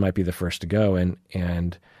Seattle might be the first to go. And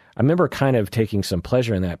I remember kind of taking some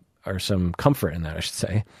pleasure in that, or some comfort in that, I should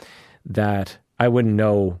say, that I wouldn't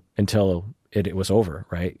know until it was over,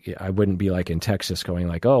 right? I wouldn't be like in Texas going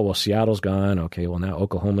like, oh, well, Seattle's gone. Okay, well, now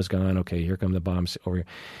Oklahoma's gone. Okay, here come the bombs over here.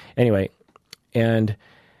 Anyway, and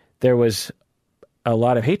there was a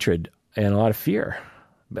lot of hatred and a lot of fear,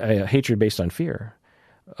 hatred based on fear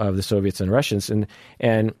of the Soviets and Russians.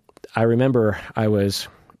 And I remember I was,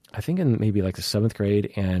 I think in maybe like the 7th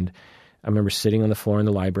grade, and I remember sitting on the floor in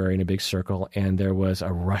the library in a big circle, and there was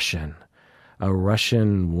a Russian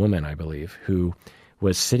woman, I believe, who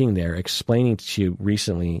was sitting there explaining, she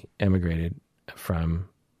recently emigrated from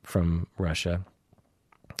Russia,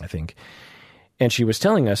 I think. And she was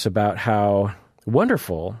telling us about how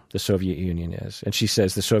wonderful the Soviet Union is. And she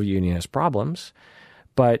says the Soviet Union has problems,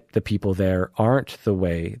 but the people there aren't the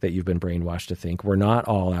way that you've been brainwashed to think. We're not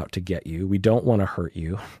all out to get you. We don't want to hurt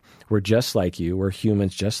you. We're just like you. We're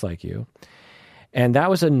humans just like you. And that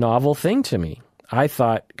was a novel thing to me. I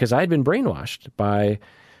thought, because I had been brainwashed by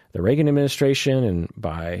the Reagan administration and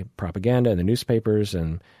by propaganda and the newspapers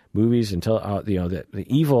and movies until, the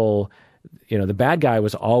evil, the bad guy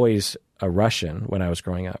was always a Russian when I was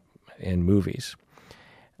growing up in movies,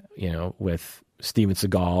 with Steven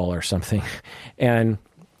Seagal or something. And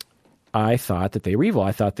I thought that they were evil.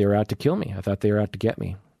 I thought they were out to kill me. I thought they were out to get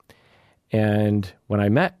me. And when I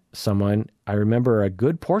met someone, I remember a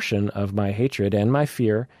good portion of my hatred and my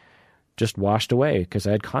fear just washed away because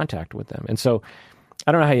I had contact with them. And so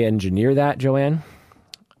I don't know how you engineer that, Joanne,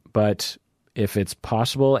 but if it's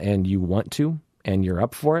possible and you want to and you're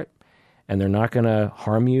up for it and they're not going to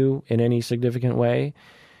harm you in any significant way,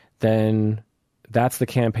 then that's the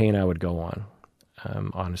campaign I would go on,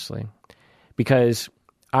 honestly. Because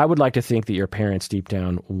I would like to think that your parents deep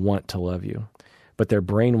down want to love you, but their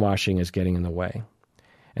brainwashing is getting in the way.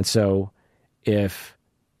 And so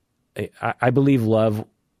I believe love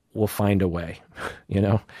will find a way,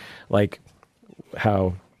 like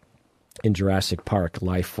how in Jurassic Park,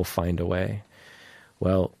 life will find a way.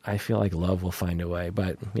 Well, I feel like love will find a way,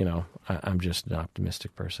 but, I'm just an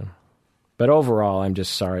optimistic person. But overall, I'm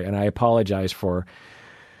just sorry, and I apologize for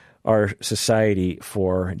our society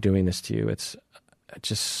for doing this to you. It's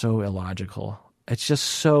just so illogical. It's just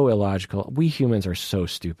so illogical. We humans are so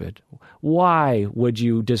stupid. Why would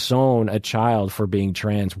you disown a child for being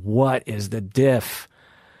trans? What is the diff?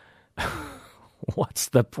 What's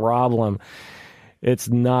the problem? It's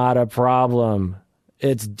not a problem.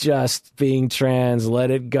 It's just being trans. Let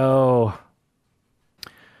it go.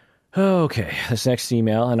 Okay, this next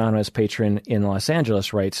email, anonymous patron in Los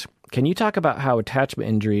Angeles writes, can you talk about how attachment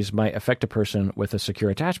injuries might affect a person with a secure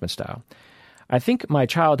attachment style? I think my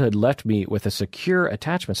childhood left me with a secure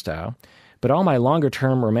attachment style, but all my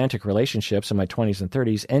longer-term romantic relationships in my 20s and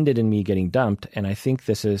 30s ended in me getting dumped, and I think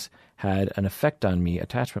this has had an effect on me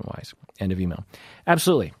attachment-wise. End of email.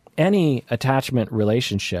 Absolutely. Any attachment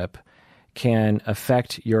relationship can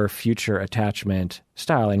affect your future attachment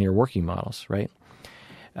style and your working models, right?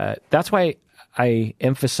 That's why I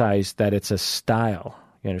emphasize that it's a style,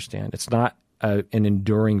 you understand? It's not an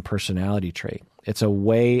enduring personality trait. It's a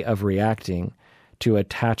way of reacting to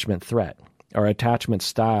attachment threat. Our attachment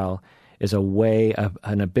style is a way,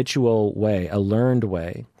 an habitual way, a learned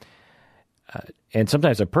way, and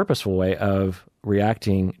sometimes a purposeful way of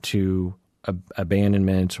reacting to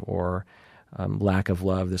abandonment or lack of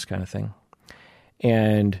love, this kind of thing.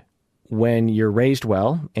 And when you're raised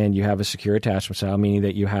well and you have a secure attachment style, meaning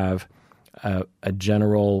that you have a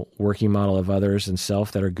general working model of others and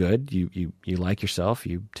self that are good, you like yourself,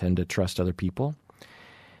 you tend to trust other people,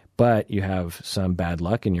 but you have some bad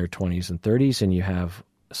luck in your 20s and 30s and you have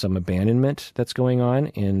some abandonment that's going on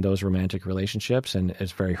in those romantic relationships and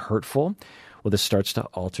it's very hurtful. Well, this starts to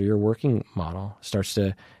alter your working model, starts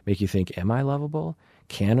to make you think, am I lovable?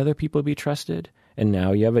 Can other people be trusted? And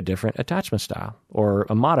now you have a different attachment style or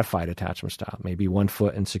a modified attachment style, maybe 1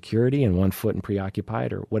 foot in security and 1 foot in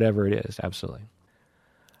preoccupied or whatever it is. Absolutely.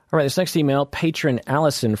 All right, this next email, patron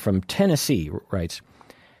Allison from Tennessee writes,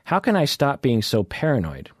 how can I stop being so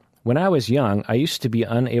paranoid? When I was young, I used to be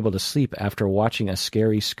unable to sleep after watching a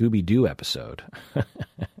scary Scooby-Doo episode.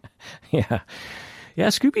 Yeah,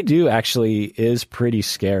 Scooby-Doo actually is pretty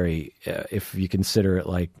scary if you consider it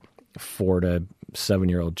like 4 to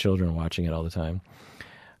 7-year-old children watching it all the time.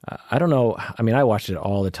 I don't know. I mean, I watched it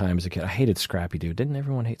all the time as a kid. I hated Scrappy-Doo. Didn't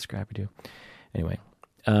everyone hate Scrappy-Doo? Anyway,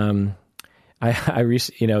 the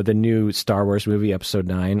new Star Wars movie, Episode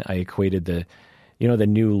 9, I equated the new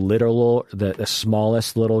the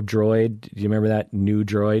smallest little droid. Do you remember that new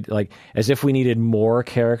droid? Like, as if we needed more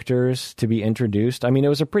characters to be introduced. I mean, it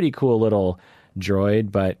was a pretty cool little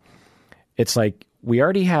droid, but it's like we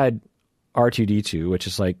already had R2-D2, which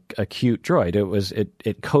is like a cute droid.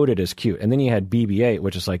 It coded as cute. And then you had BB-8,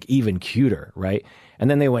 which is like even cuter, right? And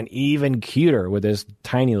then they went even cuter with this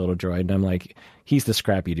tiny little droid. And I'm like, he's the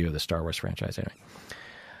Scrappy-Doo of the Star Wars franchise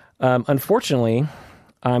anyway. Unfortunately,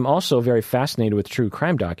 I'm also very fascinated with true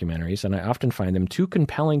crime documentaries, and I often find them too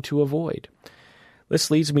compelling to avoid. This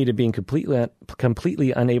leads me to being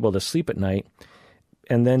completely unable to sleep at night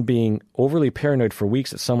and then being overly paranoid for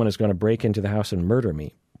weeks that someone is going to break into the house and murder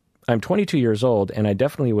me. I'm 22 years old, and I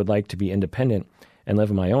definitely would like to be independent and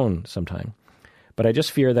live on my own sometime. But I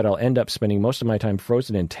just fear that I'll end up spending most of my time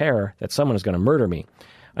frozen in terror that someone is going to murder me.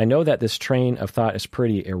 I know that this train of thought is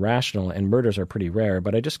pretty irrational and murders are pretty rare,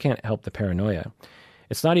 but I just can't help the paranoia.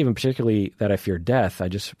 It's not even particularly that I fear death, I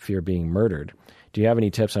just fear being murdered. Do you have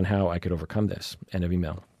any tips on how I could overcome this? End of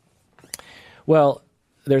email. Well,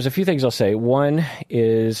 there's a few things I'll say. One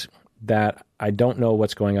is that I don't know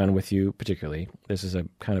what's going on with you particularly. This is a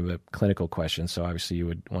kind of a clinical question, so obviously you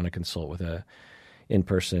would want to consult with a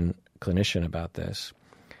in-person clinician about this.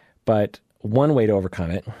 But one way to overcome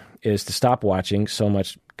it is to stop watching so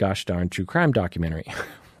much gosh darn true crime documentary,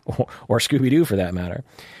 or Scooby-Doo for that matter.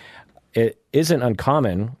 It isn't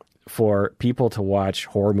uncommon for people to watch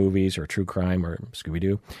horror movies or true crime or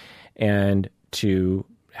Scooby-Doo and to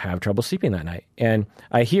have trouble sleeping that night. And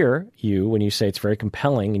I hear you when you say it's very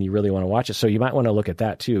compelling and you really want to watch it. So you might want to look at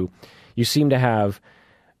that too. You seem to have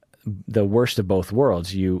the worst of both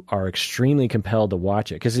worlds. You are extremely compelled to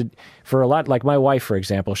watch it because for a lot, like my wife, for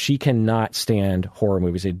example, she cannot stand horror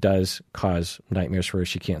movies. It does cause nightmares for her.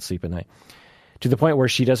 She can't sleep at night to the point where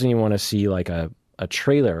she doesn't even want to see like a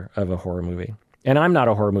trailer of a horror movie. And I'm not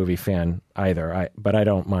a horror movie fan either, but I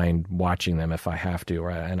don't mind watching them if I have to,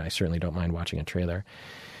 and I certainly don't mind watching a trailer.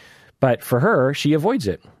 But for her, she avoids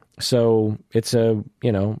it. So it's a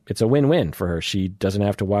win-win for her. She doesn't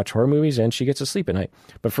have to watch horror movies and she gets to sleep at night.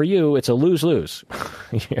 But for you, it's a lose-lose.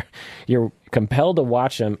 You're compelled to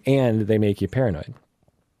watch them and they make you paranoid.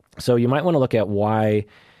 So you might want to look at why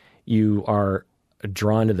you are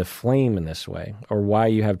drawn to the flame in this way or why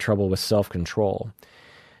you have trouble with self-control.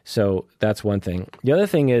 So that's one thing. The other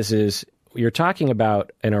thing is you're talking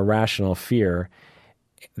about an irrational fear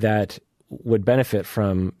that would benefit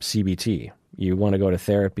from CBT. You want to go to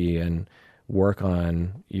therapy and work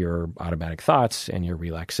on your automatic thoughts and your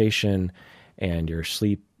relaxation and your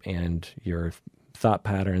sleep and your thought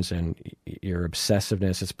patterns and your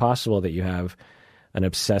obsessiveness. It's possible that you have an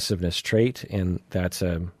obsessiveness trait, and that's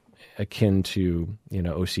akin to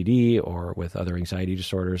OCD or with other anxiety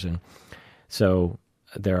disorders. And so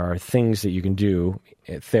there are things that you can do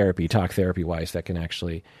talk therapy-wise that can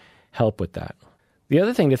actually help with that. The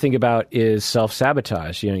other thing to think about is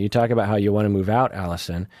self-sabotage. You talk about how you want to move out,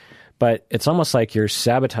 Allison, but it's almost like you're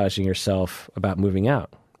sabotaging yourself about moving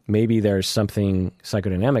out. Maybe there's something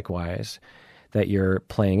psychodynamic-wise that you're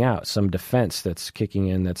playing out, some defense that's kicking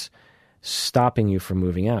in that's stopping you from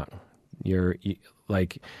moving out.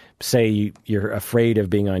 Say you're afraid of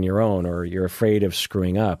being on your own, or you're afraid of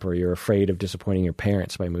screwing up, or you're afraid of disappointing your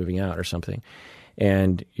parents by moving out or something.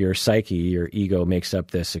 And your psyche, your ego makes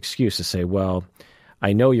up this excuse to say, well,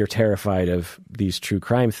 I know you're terrified of these true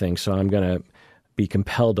crime things, so I'm going to be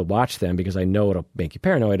compelled to watch them because I know it'll make you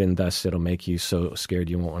paranoid, and thus it'll make you so scared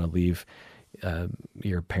you won't want to leave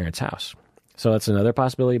your parents' house. So that's another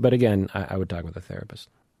possibility. But again, I would talk with a therapist.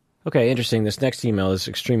 Okay, interesting. This next email is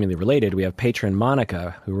extremely related. We have patron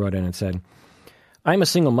Monica who wrote in and said, I'm a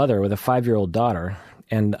single mother with a 5-year-old daughter,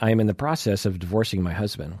 and I am in the process of divorcing my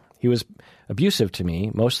husband. He was abusive to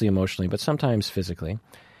me, mostly emotionally, but sometimes physically.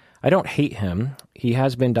 I don't hate him. He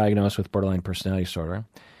has been diagnosed with borderline personality disorder.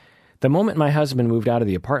 The moment my husband moved out of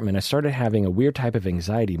the apartment, I started having a weird type of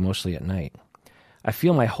anxiety, mostly at night. I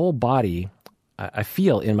feel in my whole body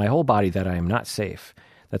that I am not safe,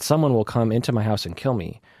 that someone will come into my house and kill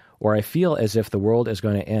me, or I feel as if the world is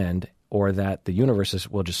going to end, or that the universe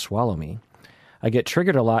will just swallow me. I get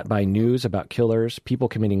triggered a lot by news about killers, people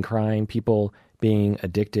committing crime, people being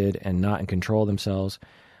addicted and not in control of themselves.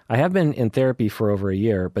 I have been in therapy for over a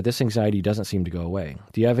year, but this anxiety doesn't seem to go away.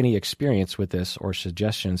 Do you have any experience with this or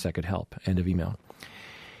suggestions that could help? End of email.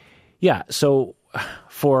 Yeah, so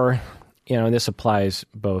and this applies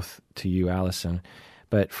both to you, Allison,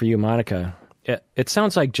 but for you, Monica, it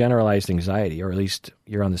sounds like generalized anxiety, or at least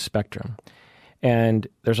you're on the spectrum. And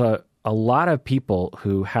there's a lot of people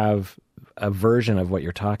who have a version of what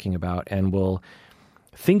you're talking about and will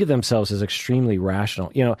think of themselves as extremely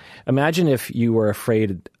rational. Imagine if you were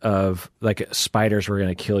afraid of spiders were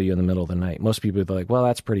going to kill you in the middle of the night. Most people would be like, well,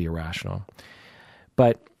 that's pretty irrational.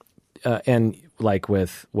 But, and like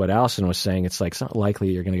with what Allison was saying, it's not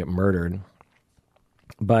likely you're going to get murdered,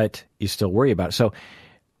 but you still worry about it. So,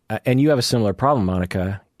 and you have a similar problem,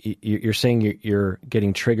 Monica. You're saying you're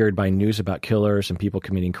getting triggered by news about killers and people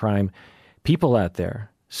committing crime. People out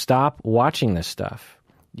there, stop watching this stuff.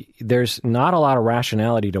 There's not a lot of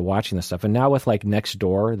rationality to watching this stuff. And now with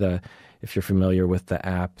Nextdoor, if you're familiar with the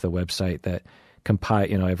app, the website that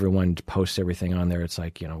everyone posts everything on there. It's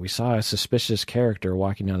we saw a suspicious character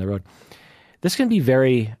walking down the road. This can be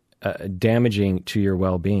very damaging to your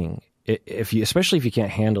well-being, especially if you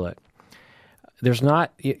can't handle it. There's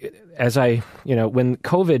not, when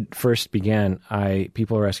COVID first began,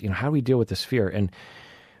 people were asking, how do we deal with this fear? And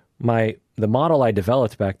the model I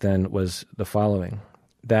developed back then was the following,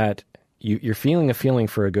 that you're feeling a feeling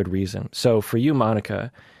for a good reason. So for you,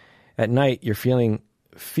 Monica, at night, you're feeling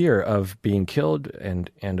fear of being killed and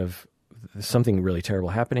of something really terrible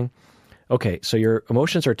happening. Okay, so your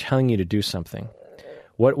emotions are telling you to do something.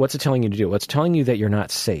 What's it telling you to do? Well, it's telling you that you're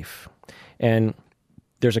not safe. And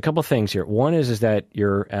there's a couple things here. One is that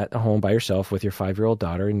you're at home by yourself with your 5-year-old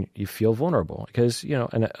daughter and you feel vulnerable because,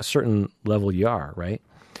 at a certain level you are, right?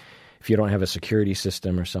 If you don't have a security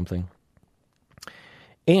system or something.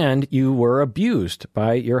 And you were abused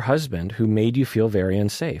by your husband who made you feel very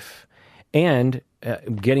unsafe. And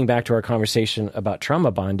getting back to our conversation about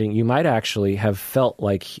trauma bonding, you might actually have felt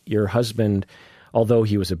like your husband, although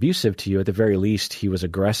he was abusive to you, at the very least, he was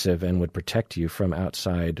aggressive and would protect you from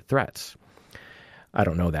outside threats. I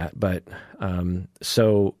don't know that, but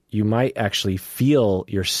so you might actually feel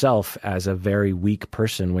yourself as a very weak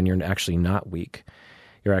person when you're actually not weak.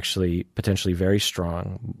 You're actually potentially very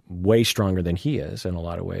strong, way stronger than he is in a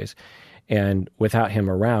lot of ways. And without him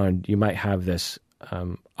around, you might have this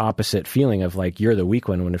opposite feeling of like you're the weak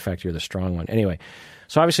one when in fact you're the strong one. Anyway,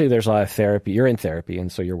 so obviously there's a lot of therapy. You're in therapy,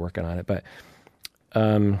 and so you're working on it. But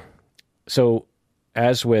so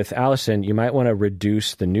as with Allison, you might want to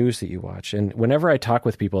reduce the news that you watch. And whenever I talk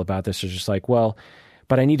with people about this, they're just like, well,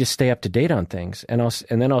 but I need to stay up to date on things. And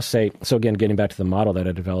then I'll say, so again, getting back to the model that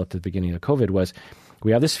I developed at the beginning of COVID was,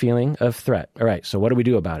 we have this feeling of threat. All right, so what do we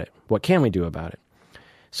do about it? What can we do about it?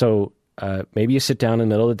 So maybe you sit down in the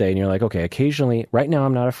middle of the day and you're like, okay, occasionally, right now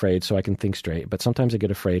I'm not afraid, so I can think straight, but sometimes I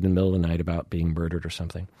get afraid in the middle of the night about being murdered or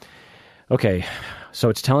something. Okay, so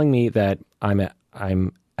it's telling me that I'm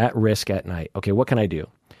at risk at night. Okay, what can I do?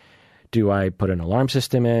 Do I put an alarm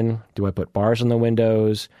system in? Do I put bars on the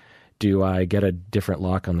windows? Do I get a different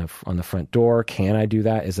lock on the front door? Can I do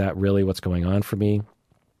that? Is that really what's going on for me?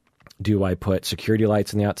 Do I put security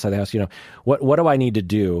lights on the outside of the house? What do I need to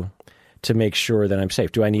do to make sure that I'm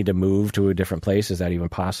safe? Do I need to move to a different place? Is that even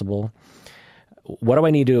possible? What do I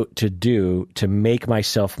need to do to make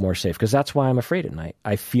myself more safe? Because that's why I'm afraid at night.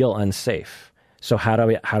 I feel unsafe. So how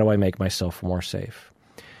do I make myself more safe?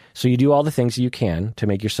 So you do all the things you can to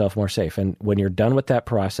make yourself more safe. And when you're done with that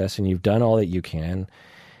process and you've done all that you can,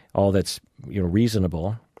 all that's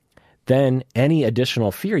reasonable, then any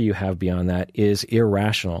additional fear you have beyond that is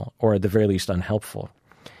irrational or at the very least unhelpful.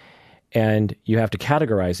 And you have to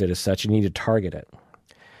categorize it as such. You need to target it.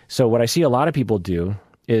 So what I see a lot of people do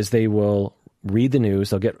is they will read the news,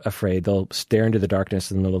 they'll get afraid, they'll stare into the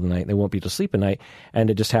darkness in the middle of the night, and they won't be able to sleep at night, and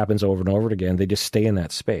it just happens over and over again. They just stay in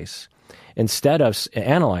that space instead of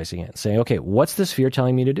analyzing it and saying, okay, what's this fear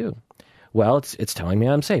telling me to do? Well, it's telling me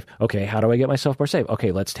I'm safe. Okay, how do I get myself more safe?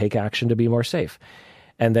 Okay, let's take action to be more safe.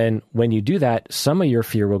 And then when you do that, some of your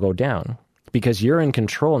fear will go down because you're in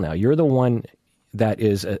control now. You're the one that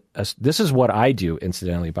is, this is what I do,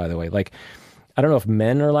 incidentally, by the way. Like, I don't know if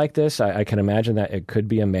men are like this. I can imagine that it could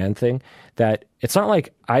be a man thing, that it's not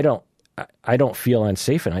like I don't feel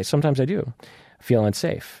unsafe at night. Sometimes I do feel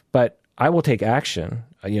unsafe, but I will take action.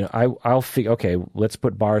 I'll figure, okay, let's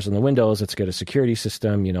put bars on the windows. Let's get a security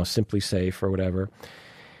system, Simply Safe or whatever.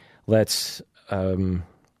 Let's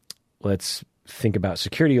think about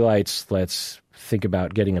security lights. Let's think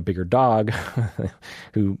about getting a bigger dog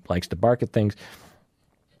who likes to bark at things.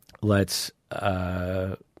 Let's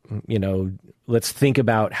think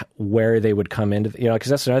about where they would come into, because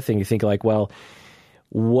that's another thing. You think like, well,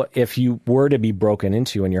 what if you were to be broken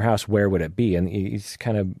into in your house, where would it be? And you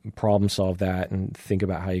kind of problem solve that and think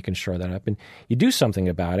about how you can shore that up. And you do something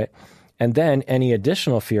about it. And then any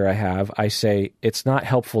additional fear I have, I say, it's not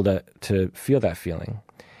helpful to feel that feeling.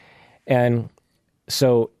 And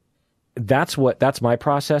so that's my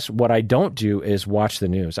process. What I don't do is watch the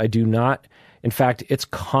news. I do not. In fact, it's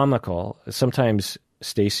comical. Sometimes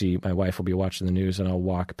Stacy, my wife, will be watching the news, and I'll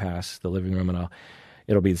walk past the living room, and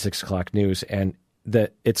it'll be the 6 o'clock news, and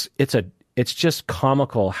it's just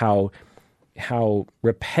comical how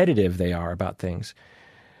repetitive they are about things.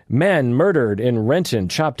 Men murdered in Renton,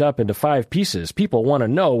 chopped up into 5 pieces. People want to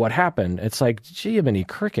know what happened. It's like, gee, many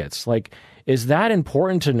crickets. Like, is that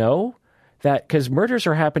important to know? That because murders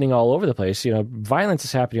are happening all over the place. Violence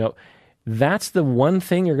is happening. That's the one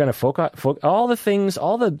thing you're going to focus. All the things,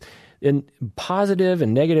 all the positive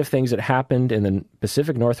and negative things that happened in the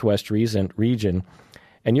Pacific Northwest region,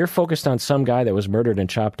 and you're focused on some guy that was murdered and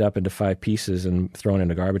chopped up into 5 pieces and thrown in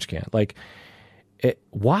a garbage can. Like,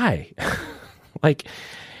 why? Like,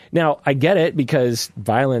 now I get it because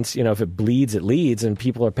violence, if it bleeds, it leads, and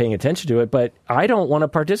people are paying attention to it. But I don't want to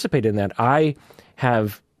participate in that. I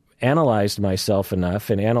have analyzed myself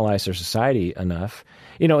enough and analyzed our society enough,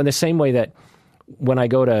 in the same way that when I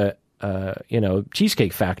go to,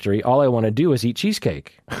 Cheesecake Factory, all I want to do is eat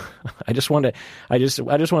cheesecake. I just want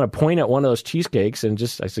to point at one of those cheesecakes and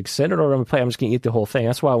I send it over on my plate. I'm just going to eat the whole thing.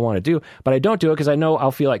 That's what I want to do. But I don't do it because I know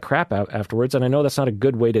I'll feel like crap afterwards. And I know that's not a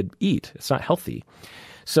good way to eat. It's not healthy.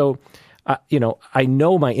 So I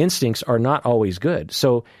know my instincts are not always good.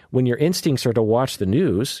 So when your instincts are to watch the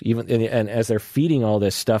news, and as they're feeding all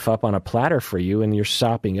this stuff up on a platter for you and you're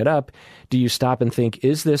sopping it up, do you stop and think,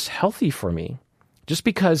 is this healthy for me? Just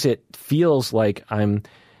because it feels like I'm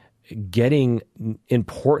getting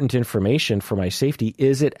important information for my safety,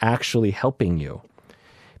 is it actually helping you?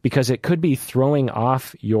 Because it could be throwing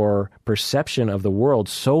off your perception of the world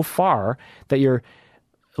so far that you're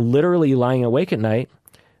literally lying awake at night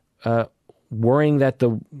worrying that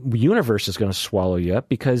the universe is going to swallow you up,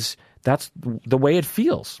 because that's the way it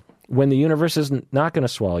feels when the universe is not going to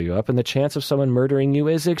swallow you up, and the chance of someone murdering you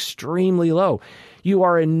is extremely low. You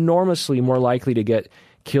are enormously more likely to get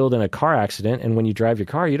killed in a car accident, and when you drive your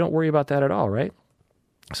car, you don't worry about that at all, right?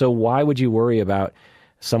 So why would you worry about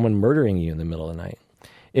someone murdering you in the middle of the night?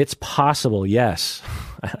 It's possible, yes.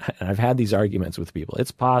 I've had these arguments with people.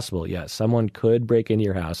 It's possible, yes. Someone could break into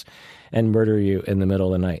your house and murder you in the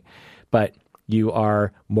middle of the night. But you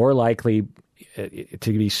are more likely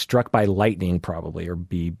to be struck by lightning, probably, or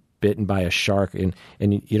be bitten by a shark. And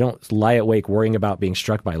you don't lie awake worrying about being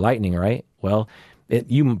struck by lightning, right? Well,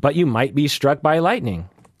 but you might be struck by lightning.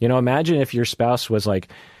 Imagine if your spouse was like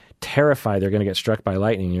terrified they're going to get struck by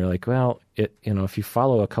lightning. And you're like, well, if you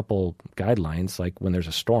follow a couple guidelines, like when there's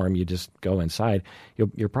a storm, you just go inside,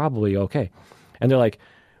 you're probably okay. And they're like,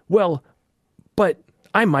 well, but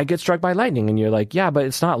I might get struck by lightning. And you're like, yeah, but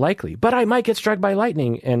it's not likely. But I might get struck by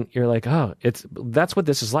lightning. And you're like, oh, that's what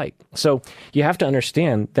this is like. So you have to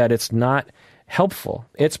understand that it's not helpful.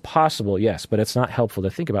 It's possible, yes, but it's not helpful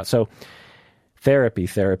to think about. So therapy.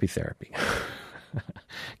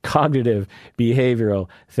 Cognitive behavioral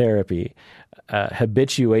therapy,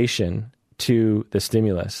 habituation to the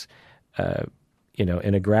stimulus, in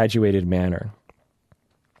a graduated manner,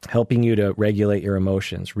 helping you to regulate your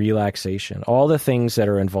emotions, relaxation, all the things that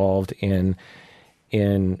are involved in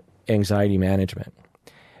anxiety management.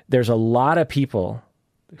 There's a lot of people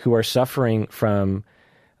who are suffering from,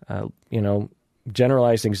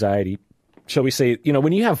 generalized anxiety. Shall we say,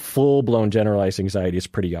 when you have full-blown generalized anxiety, it's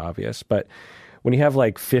pretty obvious. But when you have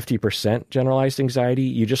like 50% generalized anxiety,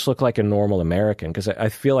 you just look like a normal American. Because I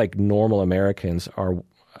feel like normal Americans are,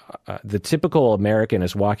 the typical American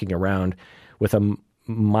is walking around with a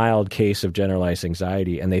mild case of generalized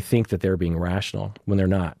anxiety, and they think that they're being rational when they're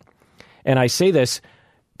not. And I say this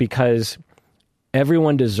because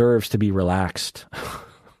everyone deserves to be relaxed.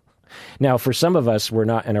 Now, for some of us, we're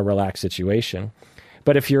not in a relaxed situation.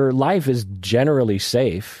 But if your life is generally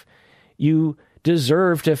safe, you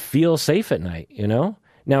deserve to feel safe at night,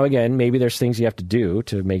 Now, again, maybe there's things you have to do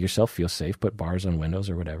to make yourself feel safe, put bars on windows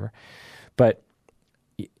or whatever. But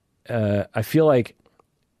I feel like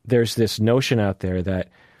there's this notion out there that,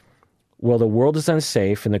 well, the world is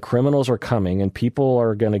unsafe and the criminals are coming and people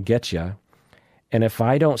are going to get you. And if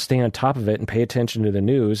I don't stay on top of it and pay attention to the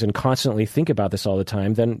news and constantly think about this all the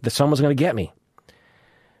time, then someone's going to get me.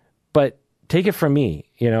 But take it from me,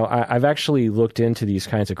 I've actually looked into these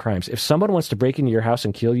kinds of crimes. If someone wants to break into your house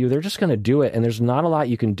and kill you, they're just going to do it, and there's not a lot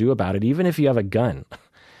you can do about it, even if you have a gun.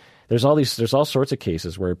 There's all sorts of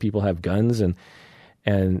cases where people have guns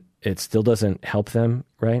and it still doesn't help them,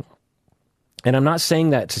 right? And I'm not saying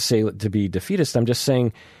that to be defeatist. I'm just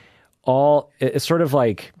saying it's sort of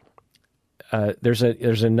like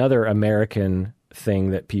there's another American thing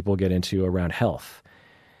that people get into around health.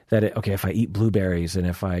 That, if I eat blueberries and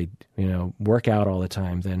if I, work out all the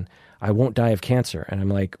time, then I won't die of cancer. And I'm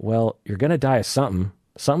like, well, you're going to die of something.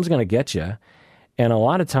 Something's going to get you. And a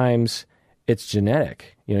lot of times it's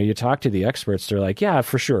genetic. You talk to the experts, they're like, yeah,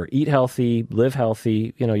 for sure. Eat healthy, live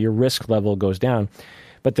healthy, your risk level goes down.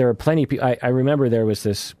 But there are plenty of people. I remember there was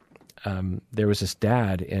this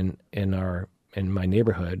dad in my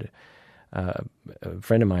neighborhood, a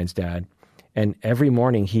friend of mine's dad. And every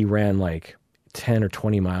morning he ran like 10 or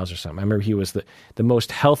 20 miles or something. I remember he was the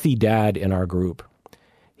most healthy dad in our group.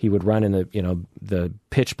 He would run in the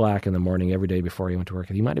pitch black in the morning every day before he went to work.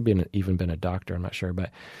 He might have even been a doctor, I'm not sure.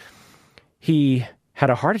 But he had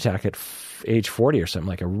a heart attack at age 40 or something,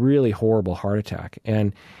 like a really horrible heart attack.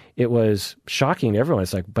 And it was shocking to everyone.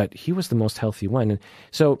 It's like, but he was the most healthy one. And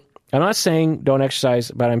so I'm not saying don't exercise,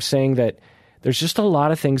 but I'm saying that there's just a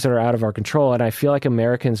lot of things that are out of our control. And I feel like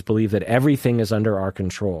Americans believe that everything is under our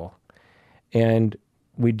control. And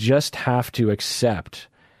we just have to accept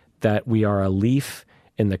that we are a leaf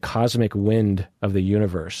in the cosmic wind of the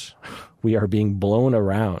universe. We are being blown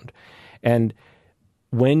around. And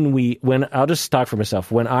when I'll just talk for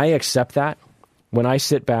myself, when I accept that, when I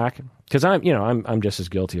sit back, because I'm just as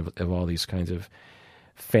guilty of all these kinds of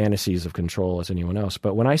fantasies of control as anyone else.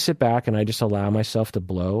 But when I sit back and I just allow myself to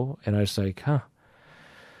blow, and I was like,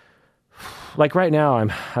 like right now,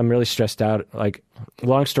 I'm really stressed out. Like,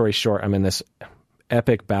 long story short, I'm in this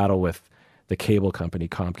epic battle with the cable company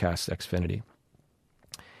Comcast Xfinity,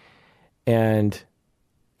 and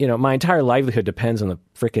my entire livelihood depends on the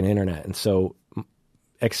freaking internet, and so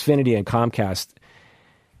Xfinity and Comcast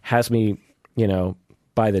has me,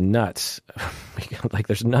 by the nuts. Like,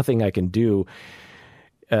 there's nothing I can do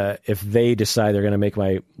if they decide they're going to make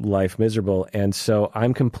my life miserable. And so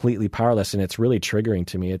I'm completely powerless, and it's really triggering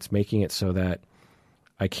to me. It's making it so that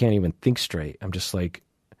I can't even think straight. I'm just like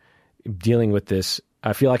dealing with this.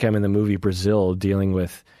 I feel like I'm in the movie Brazil, dealing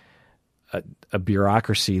with a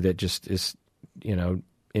bureaucracy that just is,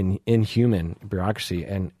 inhuman bureaucracy.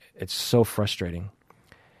 And it's so frustrating.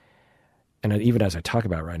 And even as I talk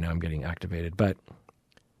about it right now, I'm getting activated. But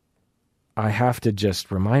I have to just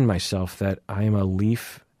remind myself that I am a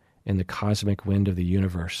leaf in the cosmic wind of the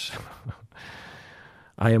universe.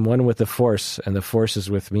 I am one with the Force, and the Force is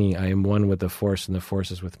with me. I am one with the Force, and the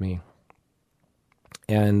Force is with me.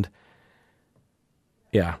 And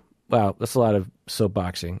yeah, wow, that's a lot of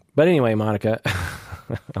soapboxing. But anyway, Monica,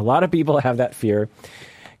 a lot of people have that fear.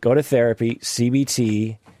 Go to therapy,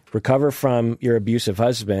 CBT, recover from your abusive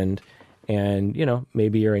husband, and,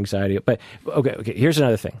 maybe your anxiety. But okay, here's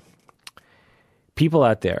another thing. People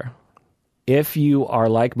out there, if you are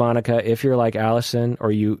like Monica, if you're like Allison,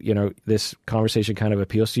 or this conversation kind of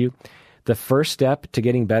appeals to you, the first step to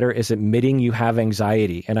getting better is admitting you have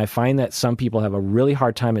anxiety. And I find that some people have a really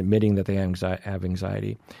hard time admitting that they have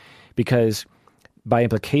anxiety, because by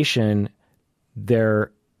implication,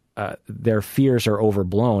 their fears are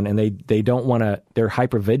overblown, and they don't want to. They're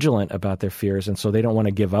hypervigilant about their fears, and so they don't want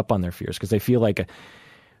to give up on their fears because they feel like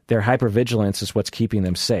their hypervigilance is what's keeping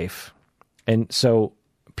them safe. And so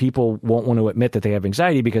people won't want to admit that they have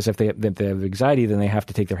anxiety, because if they have anxiety, then they have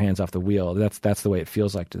to take their hands off the wheel. That's the way it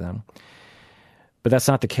feels like to them. But that's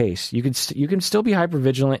not the case. You can still be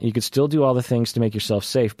hypervigilant. You can still do all the things to make yourself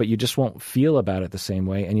safe, but you just won't feel about it the same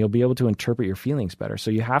way, and you'll be able to interpret your feelings better. So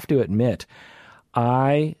you have to admit,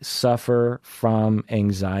 I suffer from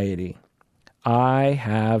anxiety. I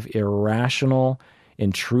have irrational,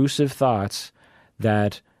 intrusive thoughts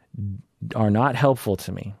that are not helpful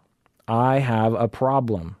to me. I have a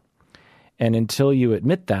problem. And until you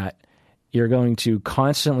admit that, you're going to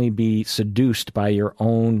constantly be seduced by your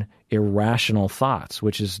own irrational thoughts,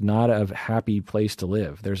 which is not a happy place to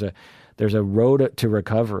live. There's a road to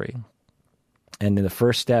recovery. And the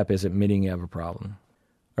first step is admitting you have a problem.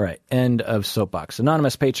 All right, end of soapbox.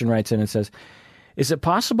 Anonymous patron writes in and says, is it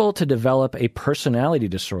possible to develop a personality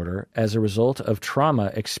disorder as a result of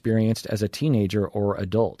trauma experienced as a teenager or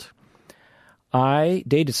adult? I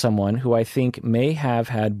dated someone who I think may have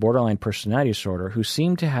had borderline personality disorder, who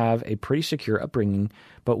seemed to have a pretty secure upbringing,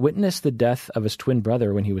 but witnessed the death of his twin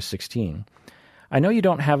brother when he was 16. I know you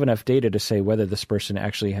don't have enough data to say whether this person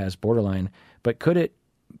actually has borderline, but could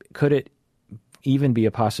it even be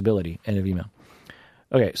a possibility? End of email.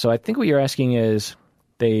 Okay, so I think what you're asking is,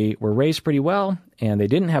 they were raised pretty well, and they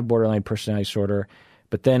didn't have borderline personality disorder,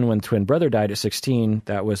 but then when twin brother died at 16,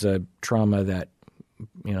 that was a trauma that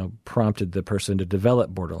prompted the person to develop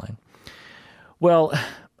borderline. Well,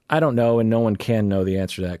 I don't know, and no one can know the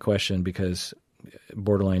answer to that question, because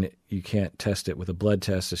borderline, you can't test it with a blood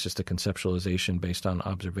test. It's just a conceptualization based on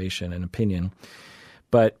observation and opinion.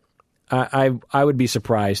 But I would be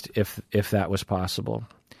surprised if that was possible.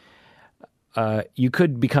 You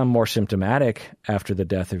could become more symptomatic after the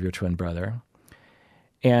death of your twin brother,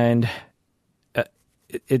 and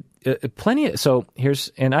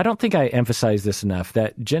and I don't think I emphasize this enough,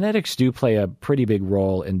 that genetics do play a pretty big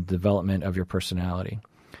role in the development of your personality.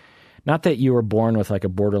 Not that you were born with like a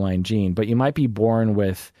borderline gene, but you might be born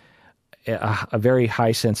with a very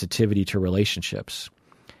high sensitivity to relationships.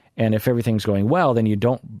 And if everything's going well, then you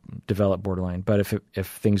don't develop borderline. But if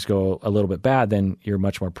things go a little bit bad, then you're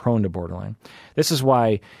much more prone to borderline. This is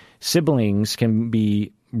why siblings can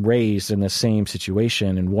be raised in the same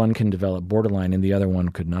situation, and one can develop borderline and the other one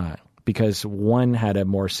could not, because one had a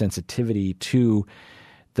more sensitivity to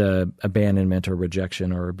the abandonment or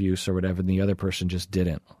rejection or abuse or whatever, and the other person just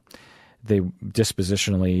didn't. They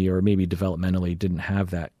dispositionally or maybe developmentally didn't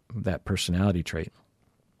have that personality trait.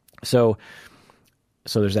 So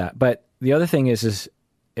there's that. But the other thing is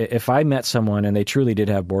if I met someone and they truly did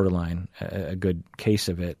have borderline, a good case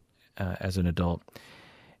of it as an adult,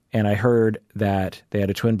 and I heard that they had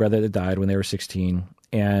a twin brother that died when they were 16,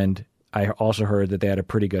 and I also heard that they had a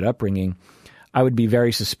pretty good upbringing, I would be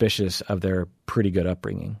very suspicious of their pretty good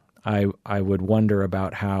upbringing. I would wonder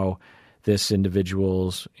about how this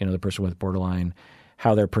individual's, the person with borderline,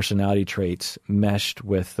 how their personality traits meshed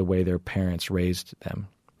with the way their parents raised them.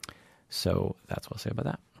 So that's what I'll say about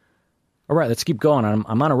that. All right, let's keep going.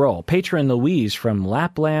 I'm on a roll. Patron Louise from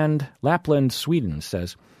Lapland, Sweden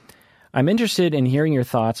says, I'm interested in hearing your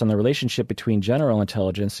thoughts on the relationship between general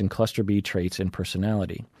intelligence and cluster B traits in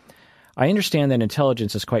personality. I understand that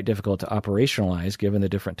intelligence is quite difficult to operationalize given the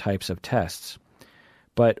different types of tests.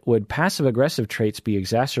 But would passive-aggressive traits be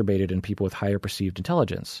exacerbated in people with higher perceived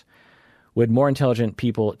intelligence? Would more intelligent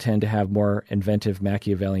people tend to have more inventive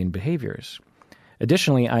Machiavellian behaviors?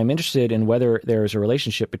 Additionally, I'm interested in whether there is a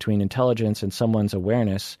relationship between intelligence and someone's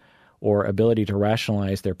awareness or ability to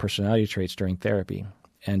rationalize their personality traits during therapy.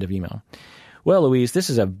 End of email. Well, Louise,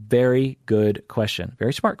 this is a very good question,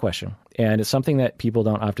 very smart question, and it's something that people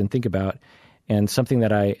don't often think about and something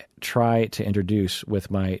that I try to introduce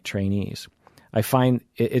with my trainees. I find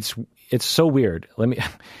it's so weird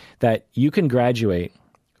that you can graduate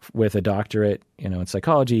with a doctorate, in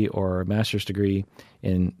psychology or a master's degree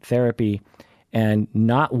in therapy and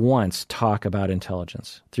not once talk about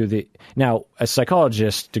intelligence. Now, a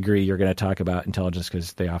psychologist degree, you're going to talk about intelligence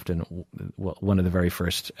because they often, one of the very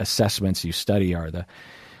first assessments you study are the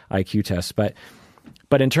IQ tests. But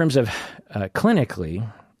in terms of clinically,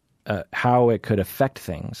 how it could affect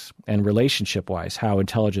things, and relationship-wise, how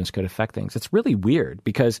intelligence could affect things, it's really weird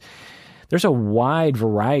because there's a wide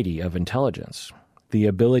variety of intelligence. The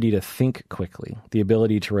ability to think quickly, the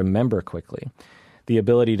ability to remember quickly, the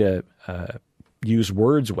ability to use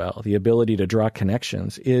words well, the ability to draw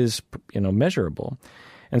connections is, measurable.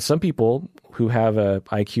 And some people who have a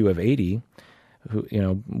IQ of 80,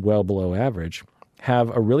 who, well below average, have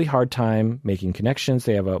a really hard time making connections.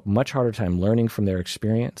 They have a much harder time learning from their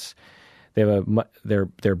experience. They have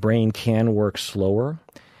their brain can work slower,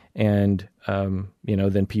 and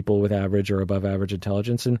than people with average or above average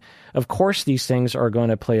intelligence. And of course, these things are going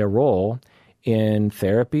to play a role in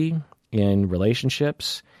therapy, in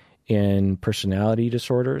relationships, in personality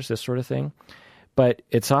disorders, this sort of thing. But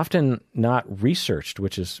it's often not researched,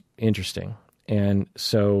 which is interesting. And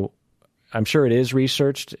so I'm sure it is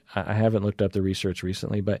researched. I haven't looked up the research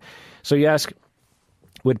recently. But so you ask,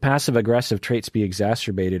 would passive-aggressive traits be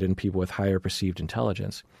exacerbated in people with higher perceived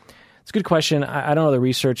intelligence? It's a good question. I don't know the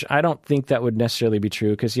research. I don't think that would necessarily be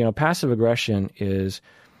true because, passive aggression is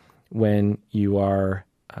when you are,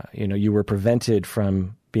 you were prevented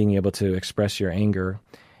from being able to express your anger,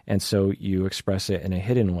 and so you express it in a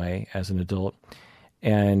hidden way as an adult.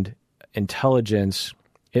 And intelligence,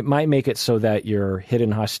 it might make it so that your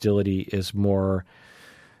hidden hostility is more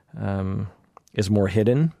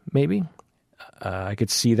hidden, maybe. I could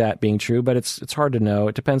see that being true, but it's hard to know.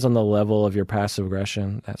 It depends on the level of your passive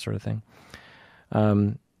aggression, that sort of thing.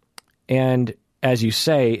 And as you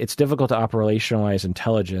say, it's difficult to operationalize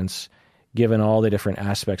intelligence given all the different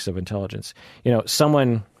aspects of intelligence.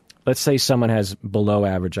 Let's say someone has below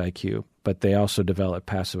average IQ, but they also develop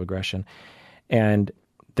passive aggression. And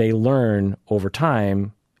they learn over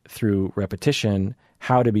time through repetition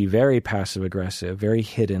how to be very passive aggressive, very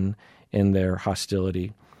hidden in their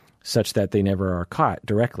hostility, such that they never are caught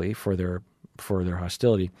directly for their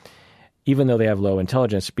hostility, even though they have low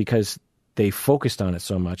intelligence, because they focused on it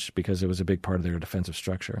so much because it was a big part of their defensive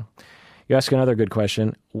structure. You ask another good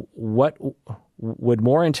question. What would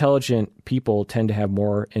more intelligent people tend to have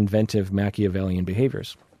more inventive Machiavellian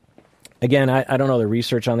behaviors? Again, I don't know the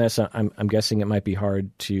research on this. I'm guessing it might be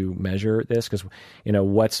hard to measure this because,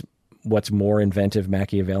 what's more inventive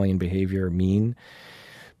Machiavellian behavior mean?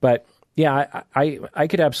 But yeah, I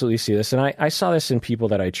could absolutely see this. And I saw this in people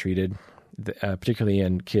that I treated, particularly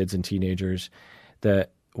in kids and teenagers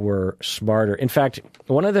that were smarter. In fact,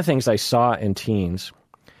 one of the things I saw in teens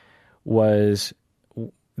was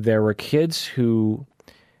there were kids who,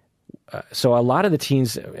 so a lot of the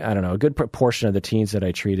teens, I don't know, a good proportion of the teens that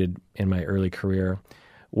I treated in my early career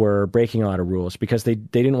were breaking a lot of rules because they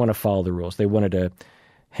didn't want to follow the rules. They wanted to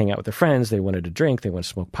hang out with their friends. They wanted to drink. They wanted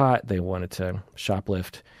to smoke pot. They wanted to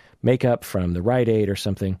shoplift makeup from the Rite Aid or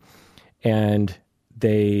something. And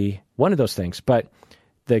they wanted those things. But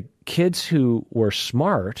the kids who were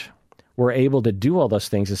smart were able to do all those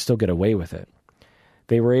things and still get away with it.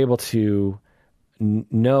 They were able to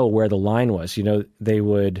know where the line was. They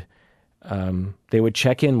would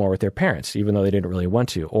check in more with their parents, even though they didn't really want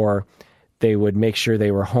to, or they would make sure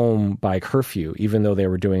they were home by curfew, even though they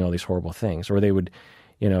were doing all these horrible things, or they would,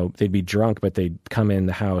 they'd be drunk, but they'd come in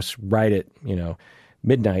the house right at,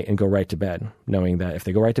 midnight and go right to bed, knowing that if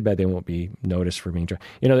they go right to bed, they won't be noticed for being drunk.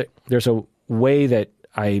 There's a way that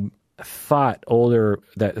I thought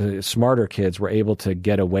smarter kids were able to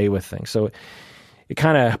get away with things. So it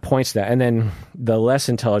kind of points to that. And then the less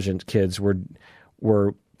intelligent kids were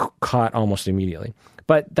caught almost immediately.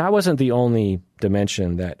 But that wasn't the only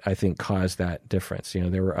dimension that I think caused that difference.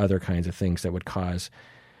 There were other kinds of things that would cause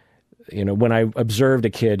when I observed a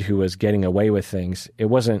kid who was getting away with things, it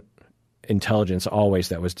wasn't intelligence always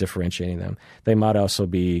that was differentiating them. They might also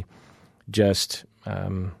be just,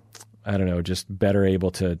 just better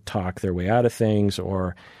able to talk their way out of things,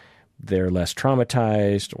 or they're less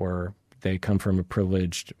traumatized, or they come from a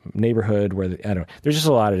privileged neighborhood where, there's just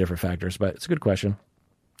a lot of different factors, but it's a good question.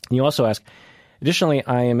 You also ask, additionally,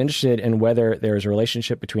 I am interested in whether there is a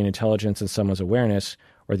relationship between intelligence and someone's awareness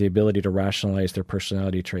or the ability to rationalize their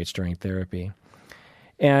personality traits during therapy.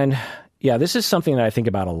 And yeah, this is something that I think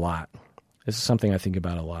about a lot.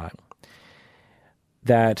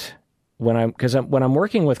 That when I'm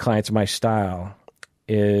working with clients, my style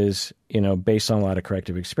is, based on a lot of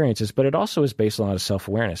corrective experiences, but it also is based on a lot of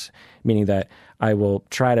self-awareness, meaning that I will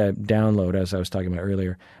try to download, as I was talking about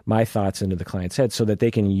earlier, my thoughts into the client's head so that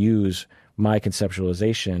they can use my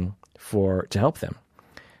conceptualization to help them.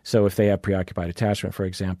 So if they have preoccupied attachment, for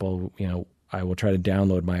example, I will try to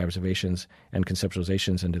download my observations and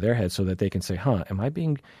conceptualizations into their head so that they can say, am I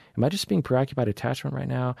just being preoccupied attachment right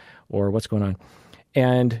now, or what's going on?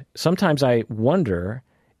 And sometimes I wonder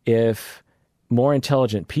if more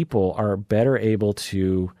intelligent people are better able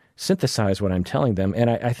to synthesize what I'm telling them. And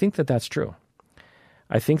I think that that's true.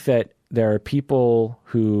 I think that there are people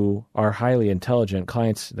who are highly intelligent,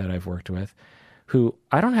 clients that I've worked with, who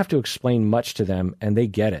I don't have to explain much to them, and they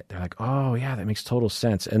get it. They're like, oh, yeah, that makes total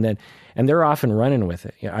sense. And they're often running with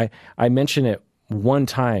it. I mention it one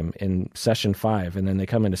time in session 5, and then they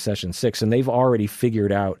come into session 6, and they've already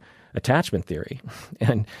figured out attachment theory,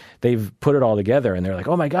 and they've put it all together, and they're like,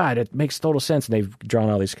 oh my God, it makes total sense. And they've drawn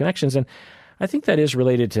all these connections. And I think that is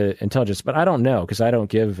related to intelligence, but I don't know, because I don't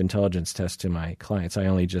give intelligence tests to my clients. I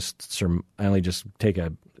only just take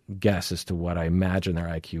a guess as to what I imagine their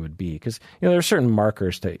IQ would be, because there are certain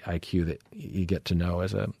markers to IQ that you get to know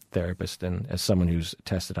as a therapist and as someone who's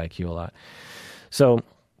tested IQ a lot. So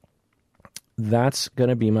that's going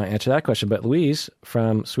to be my answer to that question. But Louise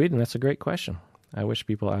from Sweden, that's a great question. I wish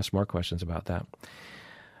people asked more questions about that.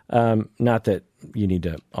 Not that you need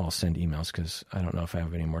to all send emails, because I don't know if I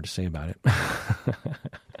have any more to say about it.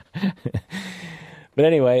 But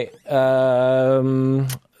anyway,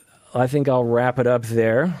 I think I'll wrap it up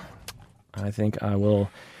there. I think I will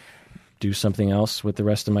do something else with the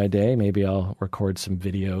rest of my day. Maybe I'll record some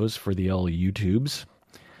videos for the old YouTubes,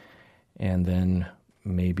 and then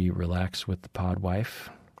maybe relax with the pod wife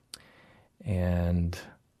and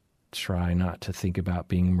try not to think about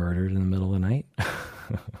being murdered in the middle of the night.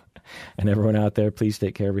 And everyone out there, please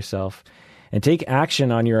take care of yourself and take action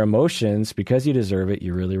on your emotions, because you deserve it.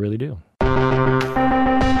 You really, really do.